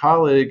who was a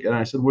colleague, and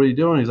I said, what are you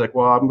doing? He's like,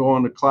 well, I'm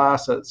going to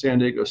class at San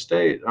Diego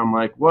State. I'm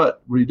like,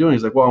 what are you doing?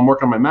 He's like, well, I'm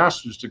working on my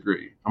master's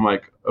degree. I'm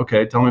like,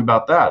 okay, tell me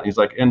about that. He's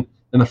like, and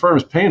the firm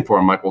is paying for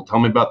it. I'm like, well, tell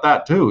me about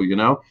that too,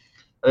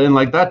 And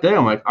like that day,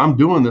 I'm like, I'm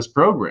doing this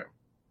program,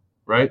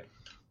 right?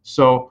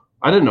 So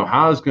I didn't know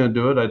how I was going to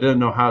do it. I didn't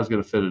know how I was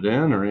going to fit it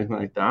in or anything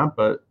like that,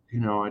 but,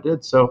 I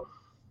did. So,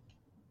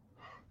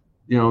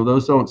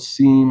 those don't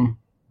seem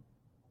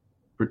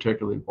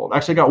particularly bold.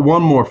 Actually, I got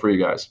one more for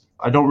you guys.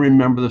 I don't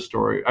remember the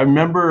story. I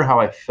remember how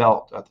I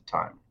felt at the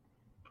time.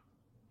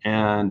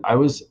 And I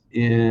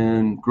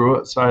grew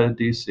outside of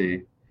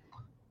DC,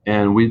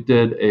 and we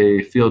did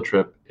a field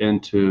trip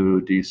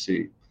into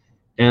DC.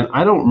 And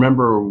I don't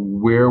remember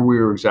where we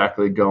were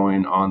exactly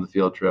going on the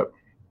field trip,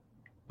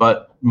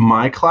 but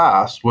my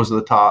class was at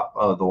the top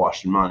of the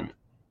Washington Monument.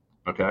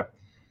 Okay.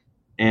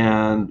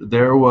 And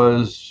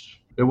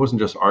it wasn't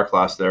just our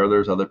class there.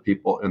 There's other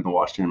people in the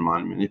Washington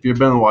Monument. If you've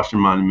been in the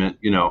Washington Monument,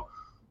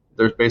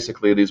 there's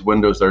basically these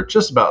windows that are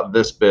just about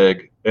this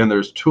big, and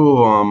there's two of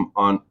them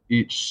on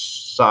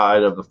each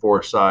side of the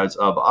four sides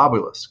of the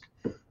obelisk.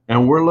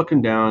 And we're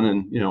looking down,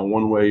 and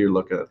one way you're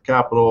looking at the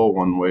Capitol,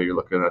 one way you're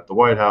looking at the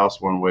White House,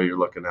 one way you're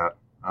looking at,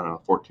 I don't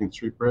know, 14th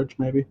Street Bridge,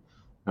 maybe,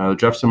 the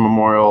Jefferson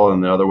Memorial,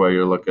 and the other way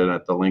you're looking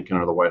at the Lincoln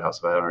or the White House,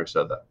 if I haven't already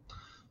said that.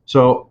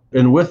 So,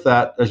 and with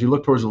that, as you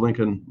look towards the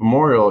Lincoln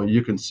Memorial,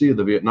 you can see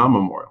the Vietnam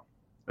Memorial.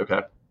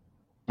 Okay.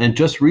 And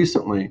just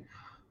recently,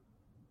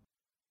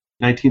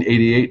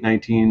 1988,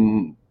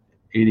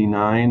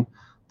 1989,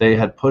 they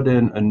had put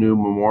in a new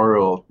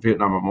memorial,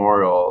 Vietnam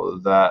Memorial,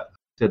 that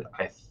did,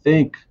 I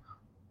think,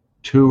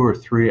 2 or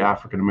 3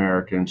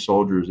 African-American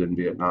soldiers in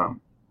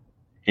Vietnam.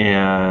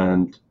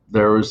 And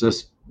there was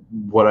this,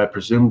 what I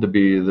presume to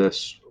be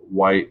this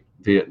white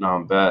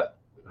Vietnam vet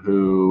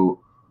who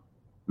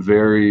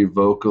very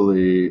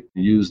vocally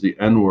used the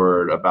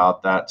N-word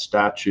about that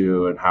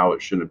statue and how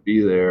it shouldn't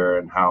be there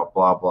and how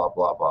blah, blah,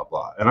 blah, blah,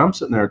 blah. And I'm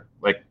sitting there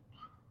like,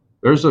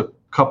 there's a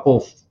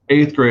couple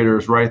 8th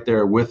graders right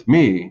there with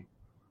me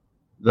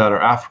that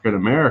are African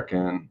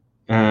American,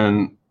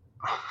 and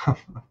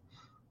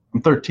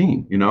I'm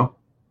 13,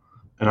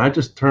 and I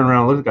just turn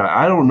around and look at the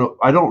guy. I don't know.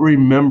 I don't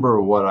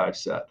remember what I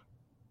said,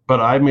 but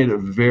I made it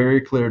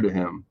very clear to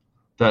him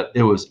that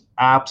it was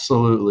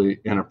absolutely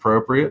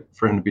inappropriate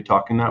for him to be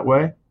talking that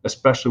way,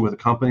 especially with the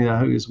company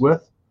that he was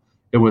with.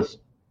 It was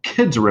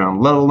kids around,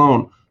 let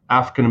alone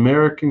African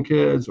American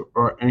kids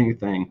or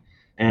anything.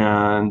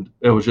 And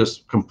it was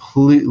just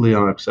completely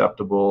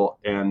unacceptable.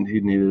 And he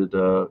needed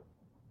to,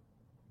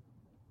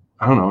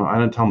 I don't know, I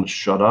didn't tell him to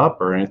shut up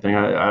or anything.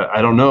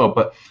 I don't know.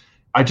 But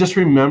I just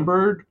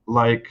remembered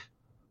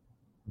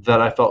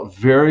that I felt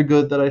very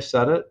good that I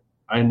said it.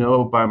 I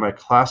know by my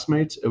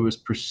classmates, it was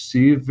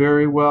perceived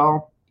very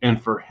well.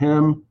 And for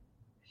him,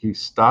 he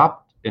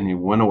stopped and he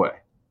went away.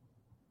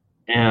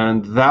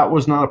 And that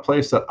was not a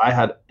place that I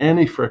had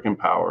any freaking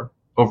power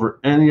over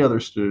any other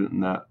student in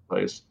that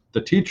place.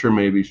 The teacher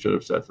maybe should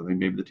have said something.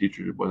 Maybe the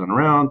teacher wasn't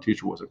around,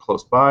 teacher wasn't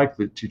close by,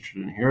 the teacher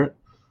didn't hear it.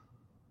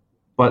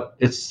 But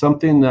it's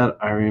something that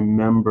I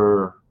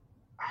remember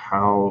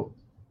how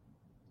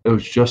it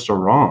was just a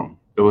wrong.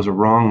 It was a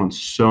wrong on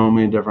so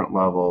many different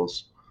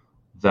levels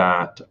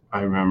that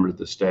I remember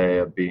this day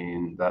of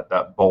being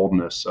that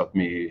boldness of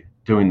me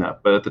doing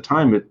that. But at the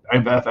time,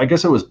 I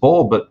guess it was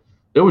bold, but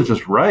it was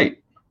just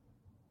right.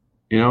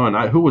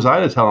 And who was I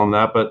to tell him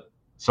that? But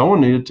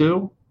someone needed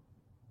to.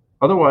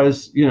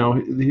 Otherwise,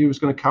 he was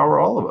going to cower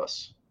all of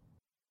us.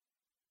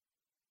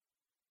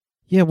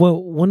 Yeah,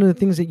 well, one of the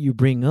things that you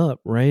bring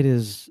up, right,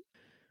 is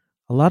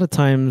a lot of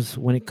times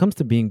when it comes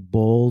to being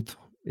bold,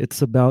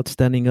 it's about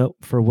standing up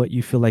for what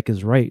you feel like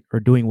is right or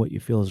doing what you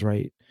feel is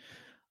right.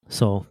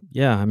 So,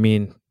 yeah, I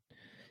mean,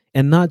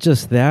 and not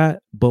just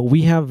that, but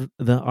we have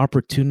the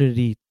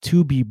opportunity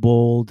to be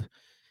bold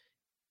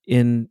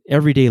in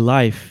everyday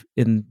life,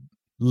 in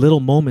little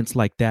moments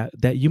like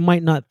that you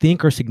might not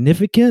think are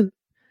significant,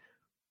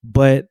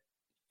 but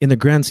in the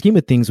grand scheme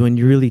of things, when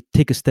you really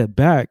take a step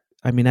back,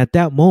 I mean, at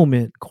that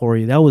moment,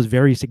 Corey, that was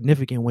very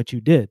significant what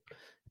you did.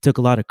 It took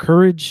a lot of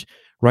courage,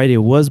 right? It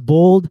was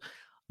bold.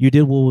 You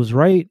did what was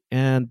right,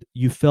 and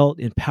you felt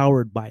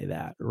empowered by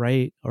that,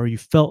 right? Or you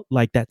felt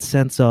like that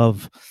sense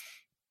of,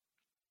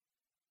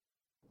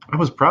 I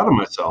was proud of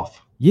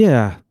myself.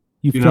 Yeah,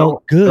 you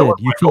felt good.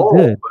 You felt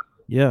good.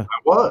 Yeah, I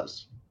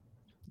was.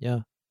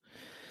 Yeah.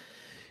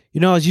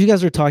 As you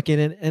guys are talking,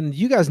 and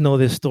you guys know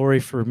this story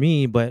for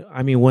me, but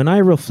I mean, when I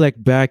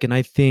reflect back and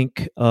I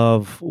think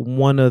of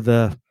one of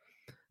the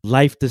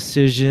life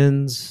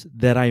decisions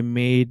that I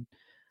made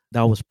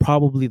that was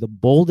probably the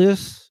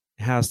boldest,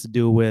 it has to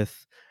do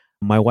with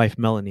my wife,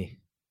 Melanie,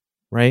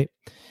 right?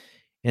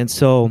 And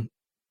so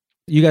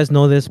you guys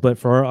know this, but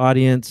for our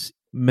audience,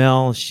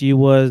 Mel, she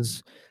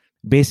was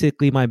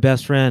basically my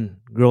best friend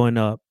growing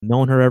up,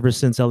 known her ever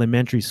since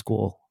elementary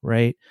school,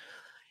 right?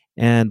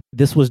 And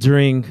this was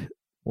during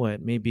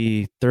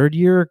maybe 3rd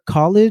year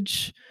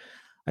college.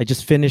 I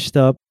just finished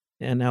up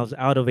and I was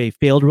out of a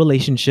failed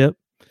relationship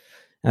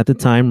at the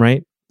time,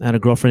 right? I had a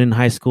girlfriend in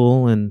high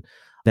school, and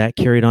that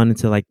carried on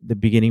into like the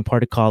beginning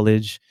part of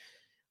college.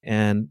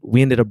 And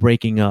we ended up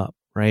breaking up,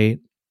 right?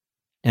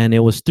 And it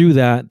was through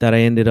that I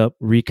ended up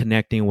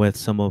reconnecting with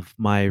some of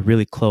my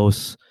really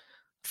close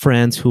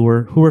friends who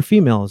were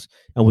females.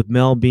 And with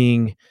Mel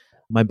being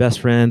my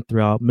best friend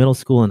throughout middle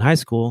school and high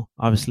school,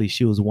 obviously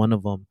she was one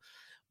of them.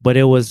 But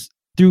it was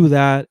through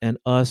that and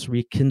us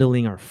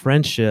rekindling our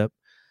friendship,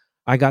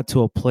 I got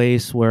to a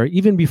place where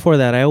even before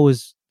that, I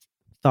always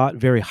thought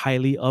very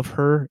highly of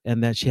her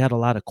and that she had a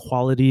lot of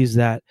qualities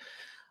that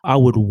I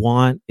would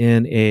want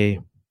in a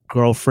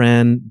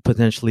girlfriend,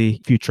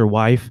 potentially future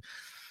wife.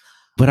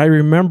 But I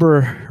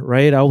remember,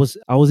 right, I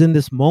was in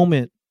this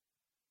moment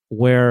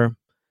where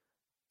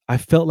I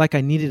felt like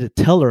I needed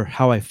to tell her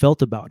how I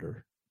felt about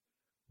her,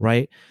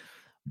 right?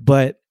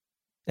 But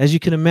as you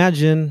can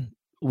imagine,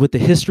 with the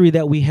history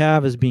that we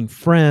have as being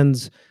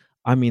friends,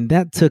 I mean,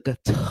 that took a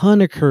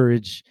ton of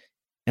courage.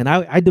 And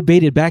I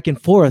debated back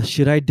and forth.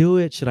 Should I do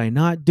it? Should I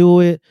not do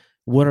it?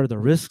 What are the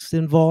risks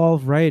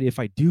involved, right? If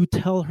I do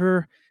tell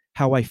her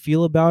how I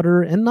feel about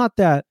her, and not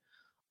that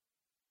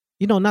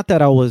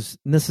I was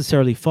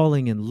necessarily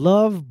falling in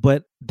love,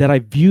 but that I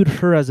viewed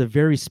her as a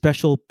very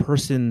special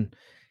person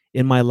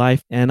in my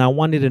life. And I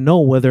wanted to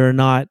know whether or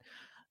not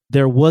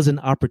there was an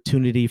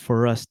opportunity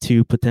for us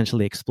to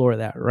potentially explore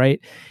that, right?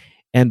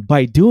 And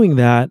by doing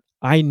that,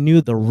 I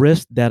knew the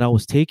risk that I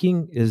was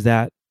taking is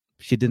that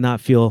she did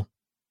not feel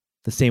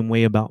the same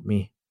way about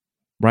me,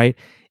 right?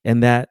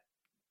 And that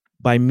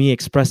by me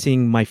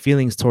expressing my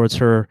feelings towards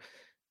her,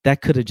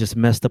 that could have just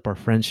messed up our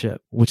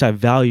friendship, which I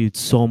valued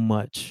so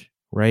much,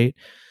 right?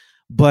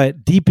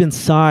 But deep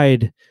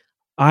inside,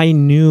 I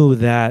knew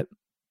that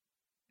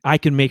I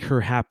could make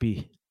her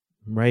happy,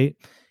 right?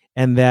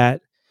 And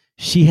that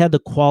she had the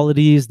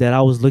qualities that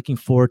I was looking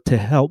for to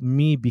help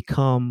me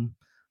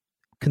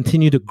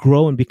continue to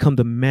grow and become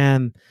the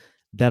man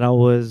that I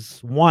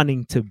was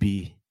wanting to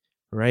be,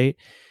 right?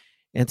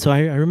 And so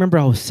I remember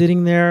I was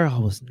sitting there, I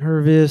was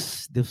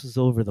nervous. This was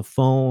over the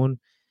phone,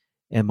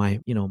 and my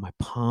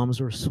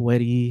palms were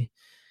sweaty.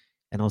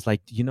 And I was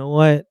like, you know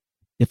what?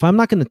 If I'm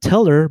not going to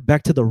tell her,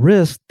 back to the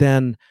risk,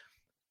 then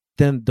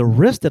the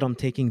risk that I'm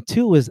taking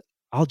too is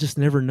I'll just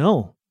never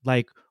know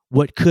like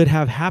what could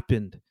have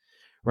happened,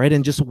 right?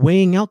 And just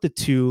weighing out the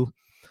two,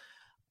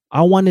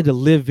 I wanted to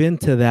live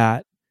into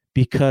that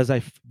because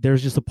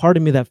there's just a part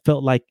of me that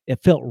felt like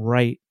it felt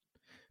right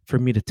for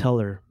me to tell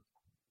her.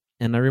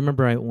 And I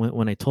remember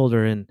when I told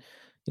her, and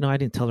I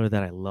didn't tell her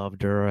that I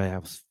loved her.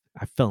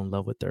 I fell in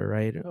love with her,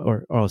 right?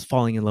 Or I was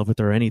falling in love with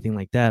her or anything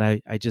like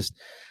that.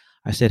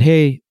 I said,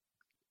 hey,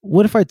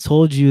 what if I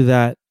told you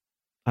that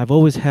I've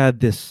always had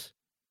this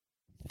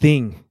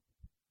thing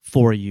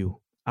for you?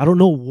 I don't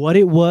know what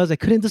it was. I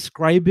couldn't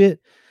describe it,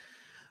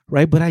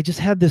 right? But I just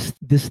had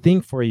this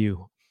thing for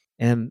you.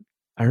 And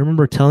I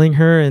remember telling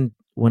her, and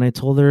when I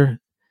told her,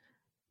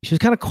 she was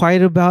kind of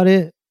quiet about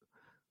it,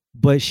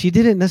 but she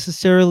didn't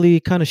necessarily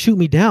kind of shoot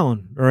me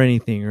down or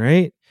anything,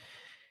 right?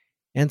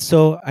 And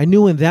so I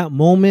knew in that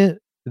moment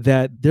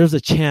that there's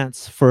a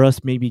chance for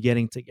us maybe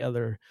getting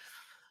together.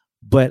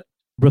 But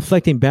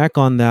reflecting back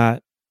on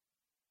that,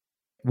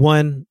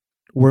 one,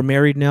 we're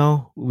married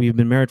now. We've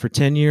been married for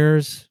 10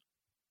 years.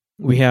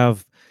 We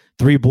have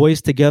 3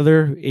 boys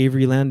together,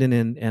 Avery, Landon,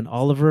 and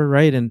Oliver,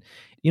 right? And,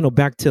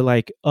 back to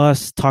like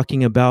us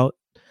talking about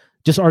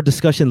just our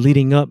discussion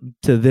leading up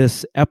to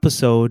this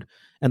episode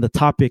and the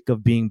topic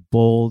of being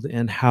bold,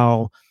 and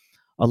how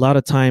a lot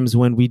of times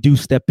when we do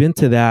step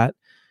into that,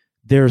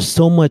 there's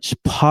so much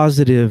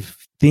positive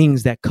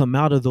things that come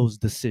out of those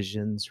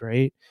decisions,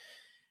 right?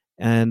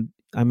 And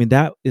I mean,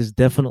 that is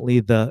definitely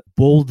the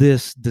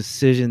boldest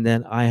decision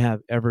that I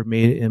have ever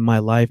made in my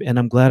life. And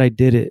I'm glad I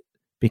did it,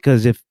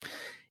 because if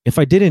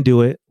I didn't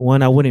do it,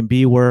 one, I wouldn't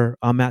be where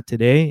I'm at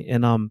today.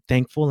 And I'm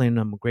thankful and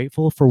I'm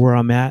grateful for where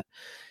I'm at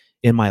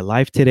in my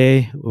life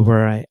today,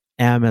 where I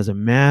am as a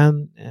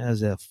man,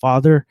 as a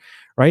father,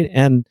 right?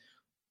 And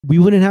we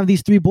wouldn't have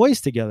these 3 boys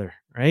together,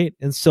 right?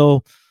 And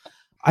so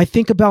I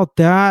think about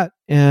that.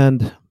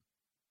 And,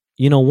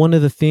 one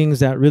of the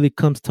things that really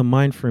comes to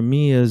mind for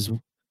me is,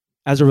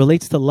 as it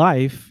relates to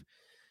life,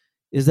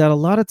 is that a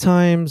lot of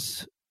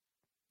times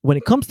when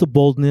it comes to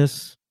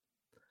boldness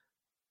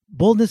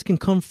can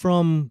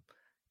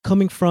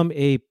coming from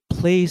a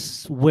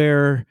place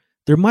where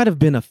there might have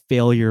been a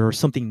failure or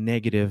something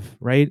negative,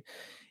 right?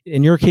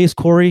 In your case,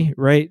 Corey,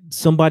 right?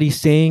 Somebody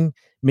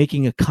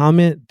making a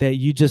comment that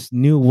you just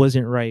knew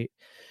wasn't right.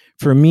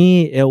 For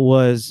me, it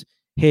was,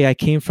 hey, I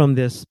came from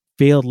this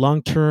failed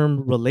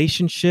long-term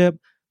relationship,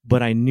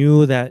 but I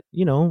knew that,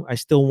 I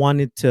still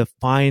wanted to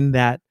find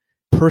that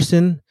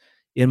person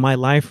in my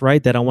life,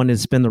 right? That I wanted to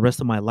spend the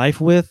rest of my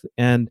life with.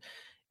 And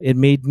it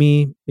made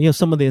me,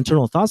 some of the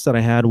internal thoughts that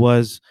I had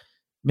was,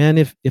 man,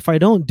 if I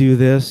don't do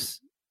this,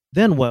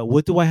 then what?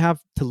 What do I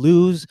have to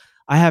lose?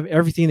 I have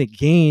everything to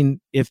gain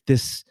if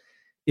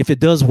it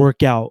does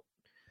work out.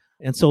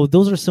 And so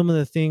those are some of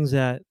the things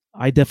that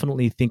I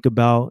definitely think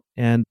about.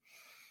 And,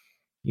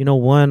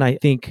 one, I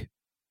think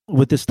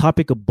with this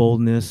topic of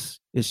boldness,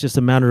 it's just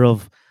a matter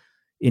of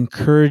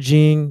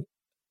encouraging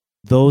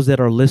those that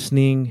are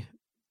listening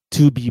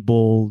to be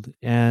bold.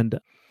 And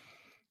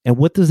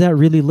what does that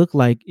really look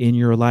like in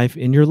your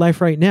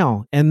life right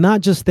now? And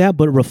not just that,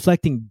 but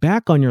reflecting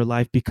back on your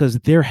life, because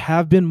there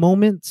have been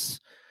moments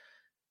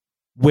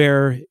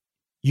where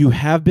you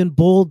have been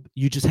bold.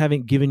 You just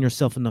haven't given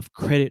yourself enough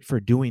credit for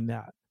doing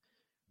that,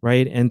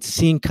 right? And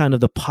seeing kind of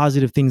the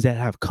positive things that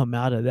have come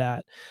out of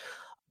that,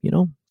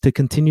 to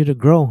continue to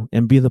grow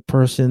and be the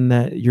person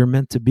that you're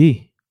meant to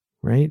be,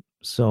 right?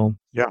 So,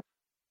 yeah,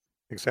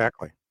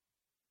 exactly.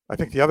 I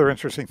think the other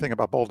interesting thing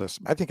about boldness,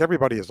 I think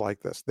everybody is like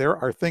this. There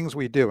are things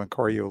we do, and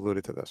Corey, you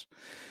alluded to this,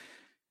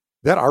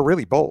 that are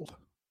really bold,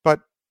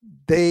 but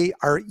they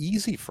are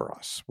easy for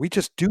us. We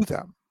just do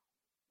them.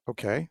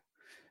 Okay.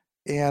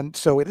 And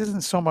so it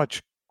isn't so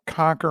much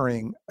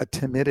conquering a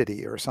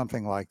timidity or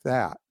something like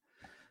that.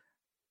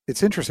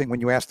 It's interesting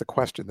when you ask the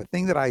question. The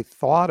thing that I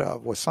thought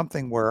of was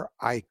something where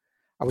I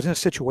was in a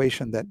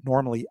situation that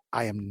normally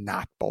I am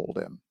not bold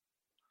in.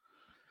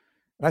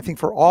 And I think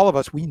for all of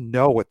us, we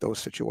know what those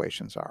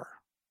situations are.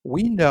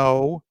 We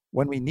know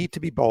when we need to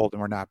be bold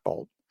and we're not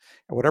bold.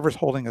 And whatever's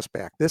holding us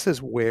back, this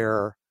is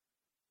where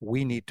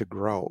we need to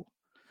grow.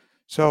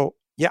 So,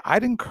 yeah,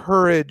 I'd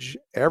encourage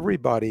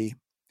everybody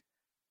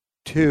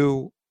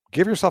to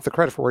give yourself the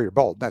credit for where you're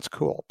bold. That's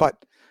cool.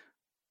 But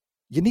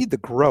you need the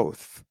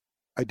growth,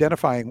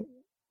 identifying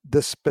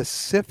the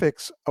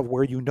specifics of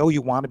where you know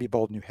you want to be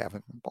bold and you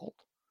haven't been bold.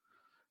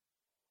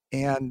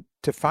 And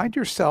to find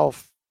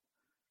yourself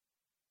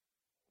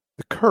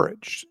the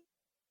courage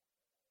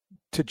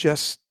to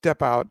just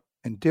step out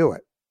and do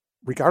it,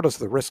 regardless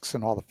of the risks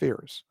and all the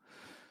fears.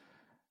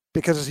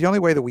 Because it's the only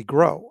way that we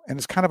grow. And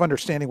it's kind of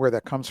understanding where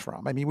that comes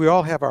from. I mean, we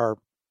all have our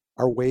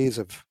ways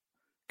of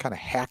kind of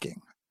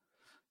hacking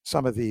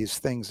some of these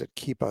things that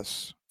keep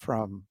us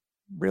from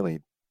really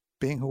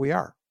being who we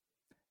are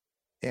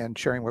and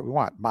sharing what we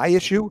want. My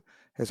issue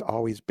has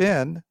always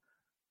been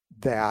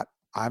that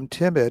I'm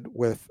timid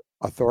with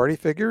authority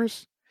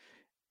figures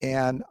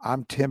and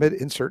I'm timid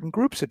in certain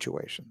group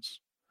situations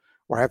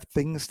where I have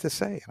things to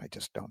say and I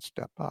just don't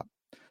step up.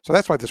 So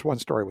that's why this one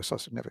story was so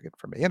significant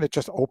for me. And it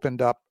just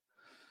opened up.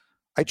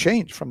 I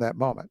changed from that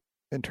moment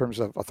in terms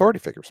of authority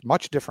figures,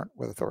 much different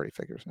with authority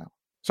figures now.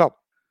 So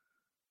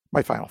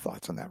my final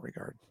thoughts in that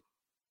regard.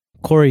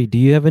 Corey, do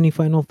you have any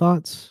final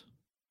thoughts?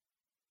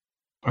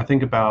 I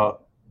think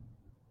about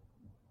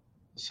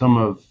some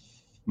of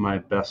my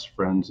best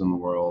friends in the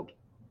world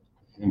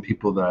and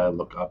people that I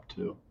look up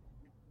to.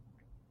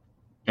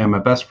 And my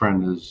best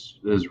friend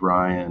is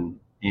Ryan.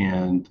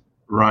 And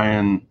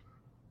Ryan,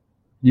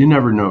 you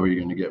never know what you're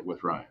going to get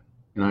with Ryan.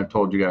 And I've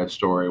told you guys a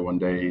story. One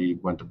day he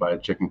went to buy a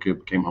chicken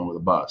coop, came home with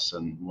a bus.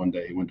 And one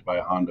day he went to buy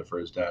a Honda for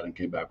his dad and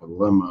came back with a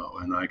limo.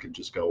 And I could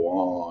just go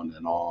on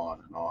and on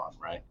and on,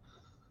 right?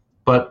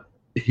 But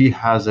he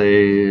has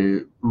a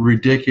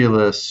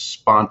ridiculous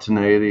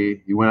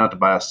spontaneity. He went out to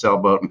buy a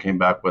sailboat and came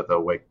back with a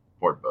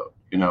wakeboard boat.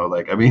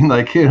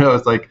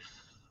 It's like,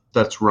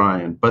 that's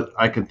Ryan. But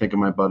I can think of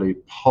my buddy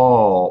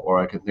Paul, or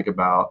I can think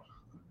about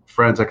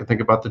friends. I can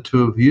think about the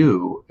two of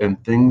you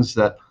and things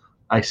that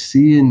I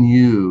see in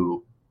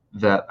you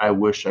that I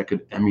wish I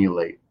could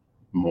emulate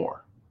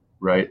more,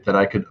 right? That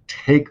I could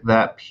take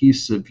that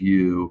piece of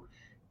you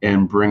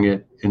and bring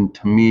it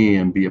into me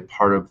and be a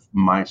part of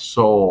my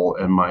soul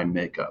and my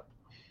makeup.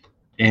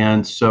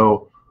 And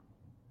so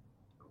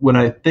when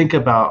I think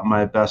about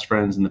my best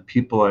friends and the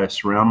people I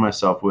surround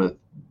myself with,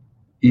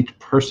 each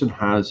person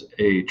has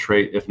a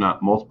trait, if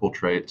not multiple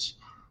traits,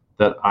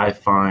 that I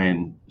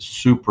find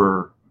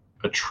super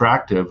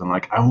attractive. And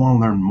like, I want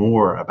to learn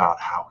more about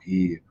how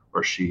he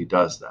or she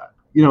does that.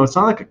 It's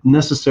not like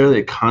necessarily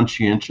a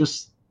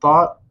conscientious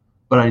thought,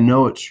 but I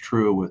know it's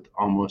true with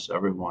almost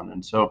everyone.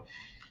 And so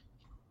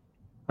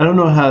I don't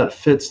know how it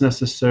fits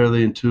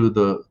necessarily into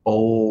the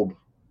old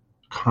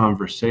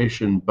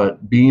conversation,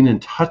 but being in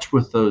touch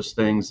with those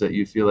things that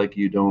you feel like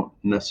you don't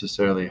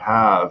necessarily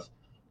have,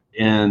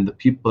 and the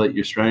people that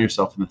you surround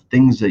yourself and the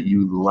things that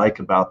you like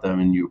about them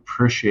and you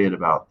appreciate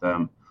about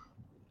them,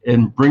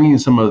 and bringing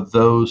some of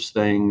those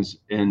things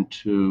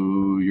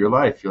into your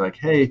life. You're like,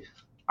 hey,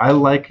 I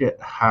like it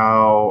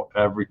how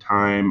every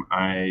time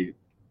I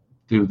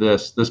do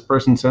this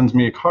person sends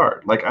me a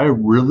card. Like, I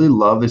really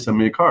love they send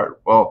me a card.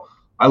 Well,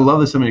 I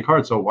love they send me a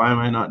card, so why am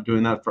I not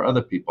doing that for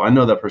other people? I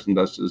know that person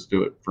does just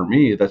do it for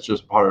me. That's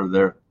just part of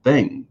their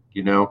thing,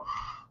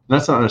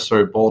 That's not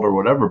necessarily bold or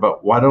whatever,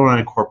 but why don't I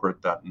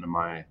incorporate that into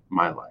my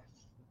life?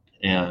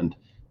 And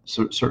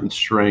so certain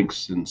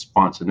strengths and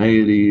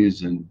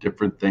spontaneities and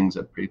different things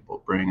that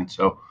people bring. And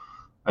so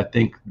I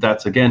think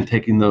that's, again,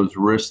 taking those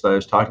risks that I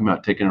was talking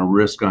about, taking a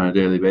risk on a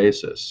daily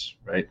basis,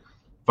 right?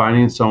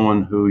 Finding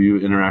someone who you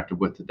interacted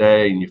with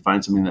today and you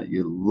find something that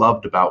you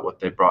loved about what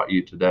they brought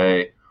you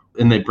today,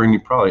 and they bring you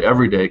probably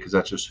every day because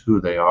that's just who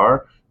they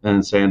are,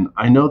 and saying,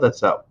 I know that's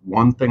that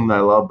one thing that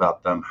I love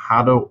about them.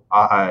 How do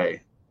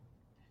I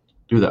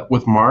do that?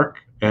 With Mark,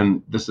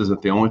 and this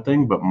isn't the only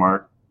thing, but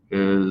Mark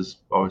is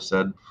always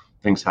said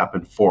things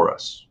happen for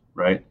us,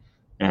 right?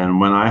 And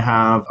when I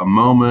have a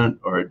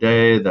moment or a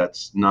day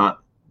that's not,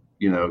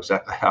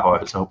 exactly how I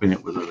was hoping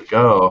it was going to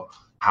go,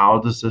 how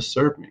does this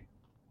serve me?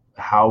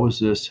 How is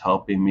this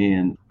helping me?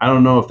 And I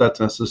don't know if that's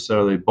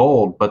necessarily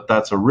bold, but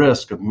that's a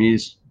risk of me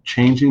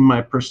changing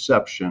my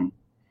perception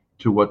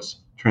to what's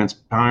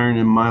transpiring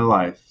in my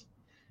life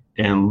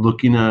and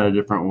looking at it a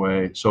different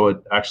way. So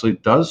it actually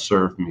does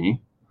serve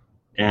me.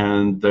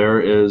 And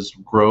there is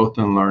growth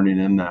and learning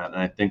in that.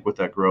 And I think with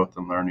that growth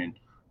and learning,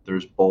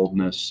 there's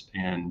boldness,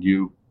 and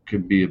you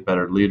can be a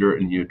better leader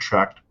and you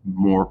attract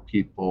more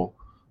people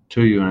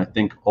to you. And I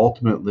think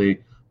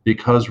ultimately,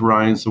 because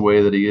Ryan's the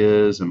way that he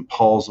is, and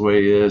Paul's the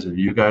way he is, and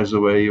you guys the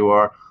way you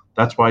are,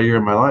 that's why you're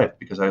in my life,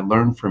 because I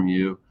learn from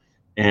you.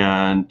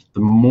 And the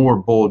more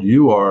bold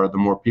you are, the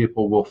more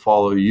people will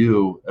follow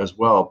you as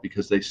well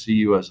because they see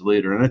you as a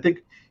leader. And I think,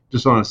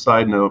 just on a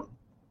side note,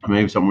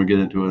 maybe something we get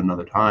into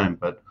another time,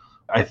 but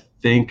I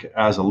think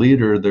as a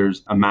leader,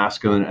 there's a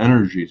masculine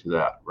energy to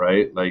that,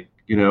 right? Like,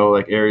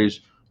 like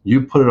Aries,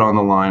 you put it on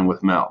the line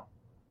with Mel,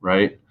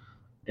 right?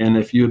 And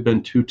if you had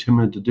been too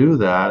timid to do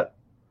that,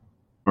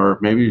 or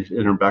maybe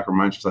in her back of her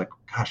mind, she's like,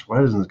 gosh,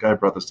 why hasn't this guy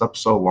brought this up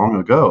so long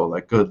ago?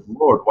 Like, good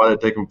Lord, why did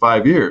it take him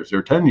 5 years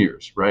or 10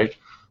 years, right?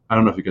 I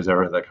don't know if you guys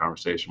ever had that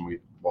conversation.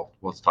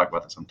 Let's talk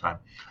about that sometime.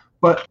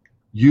 But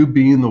you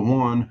being the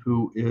one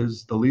who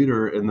is the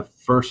leader and the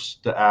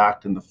first to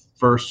act and the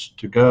first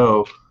to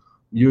go,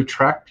 you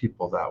attract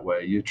people that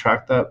way. You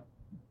attract that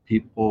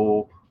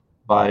people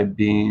by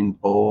being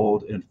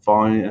bold and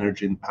following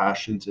energy and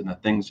passions and the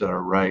things that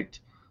are right,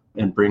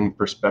 and bring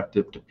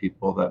perspective to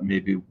people that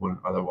maybe wouldn't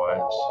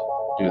otherwise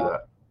do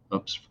that.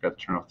 Oops, forgot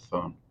to turn off the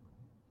phone.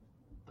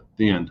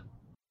 The end.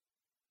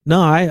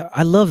 No,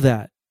 I love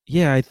that.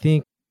 Yeah, I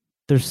think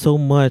there's so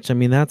much. I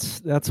mean,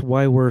 that's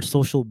why we're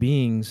social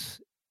beings.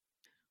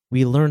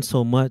 We learn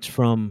so much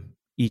from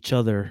each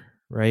other,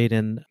 right?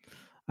 And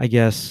I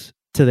guess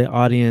to the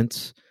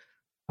audience,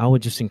 I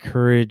would just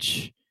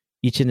encourage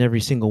each and every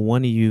single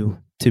one of you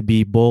to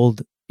be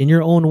bold in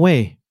your own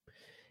way.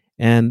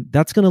 And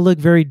that's going to look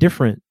very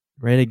different,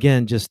 right?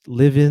 Again, just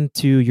live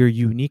into your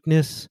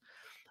uniqueness.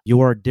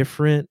 You are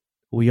different.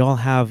 We all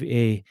have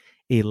a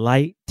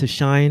light to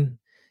shine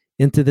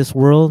into this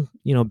world,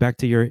 back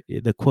to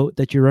the quote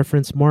that you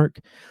referenced, Mark.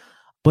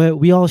 But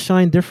we all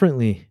shine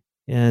differently,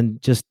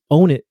 and just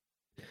own it.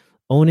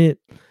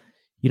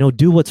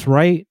 Do what's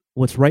right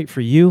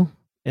for you.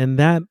 And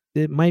that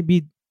it might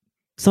be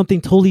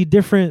something totally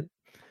different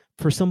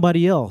for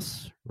somebody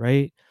else,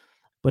 right?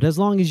 But as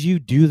long as you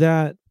do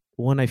that,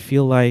 I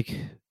feel like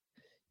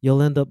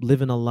you'll end up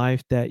living a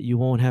life that you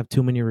won't have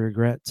too many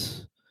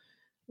regrets.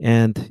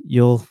 And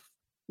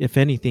if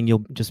anything,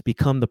 you'll just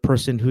become the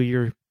person who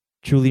you're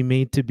truly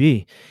made to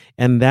be.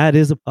 And that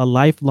is a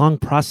lifelong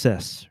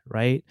process,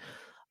 right?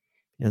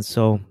 And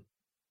so,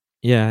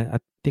 yeah, I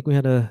think we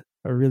had a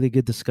really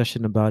good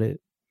discussion about it.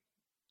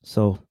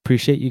 So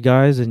appreciate you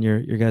guys and your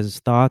guys'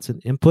 thoughts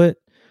and input.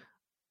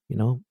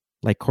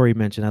 Like Corey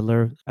mentioned,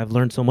 I've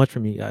learned so much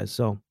from you guys.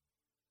 So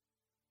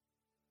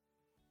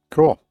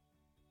cool.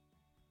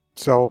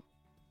 So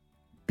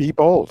be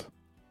bold.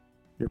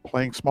 You're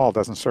playing small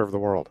doesn't serve the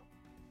world.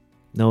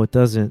 No, it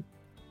doesn't.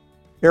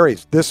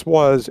 Aries, this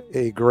was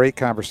a great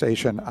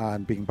conversation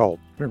on being bold.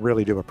 I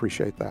really do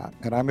appreciate that.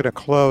 And I'm going to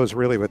close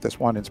really with this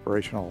one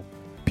inspirational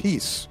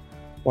piece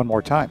one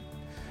more time,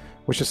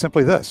 which is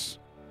simply this.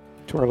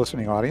 To our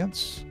listening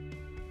audience,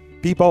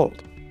 be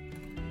bold.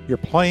 You're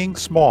playing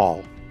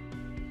small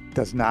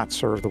does not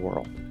serve the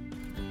world.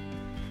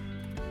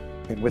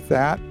 And with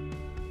that,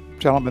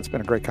 gentlemen, it's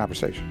been a great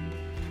conversation.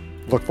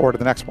 Look forward to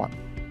the next one.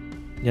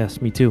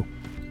 Yes, me too.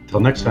 Till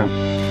next time.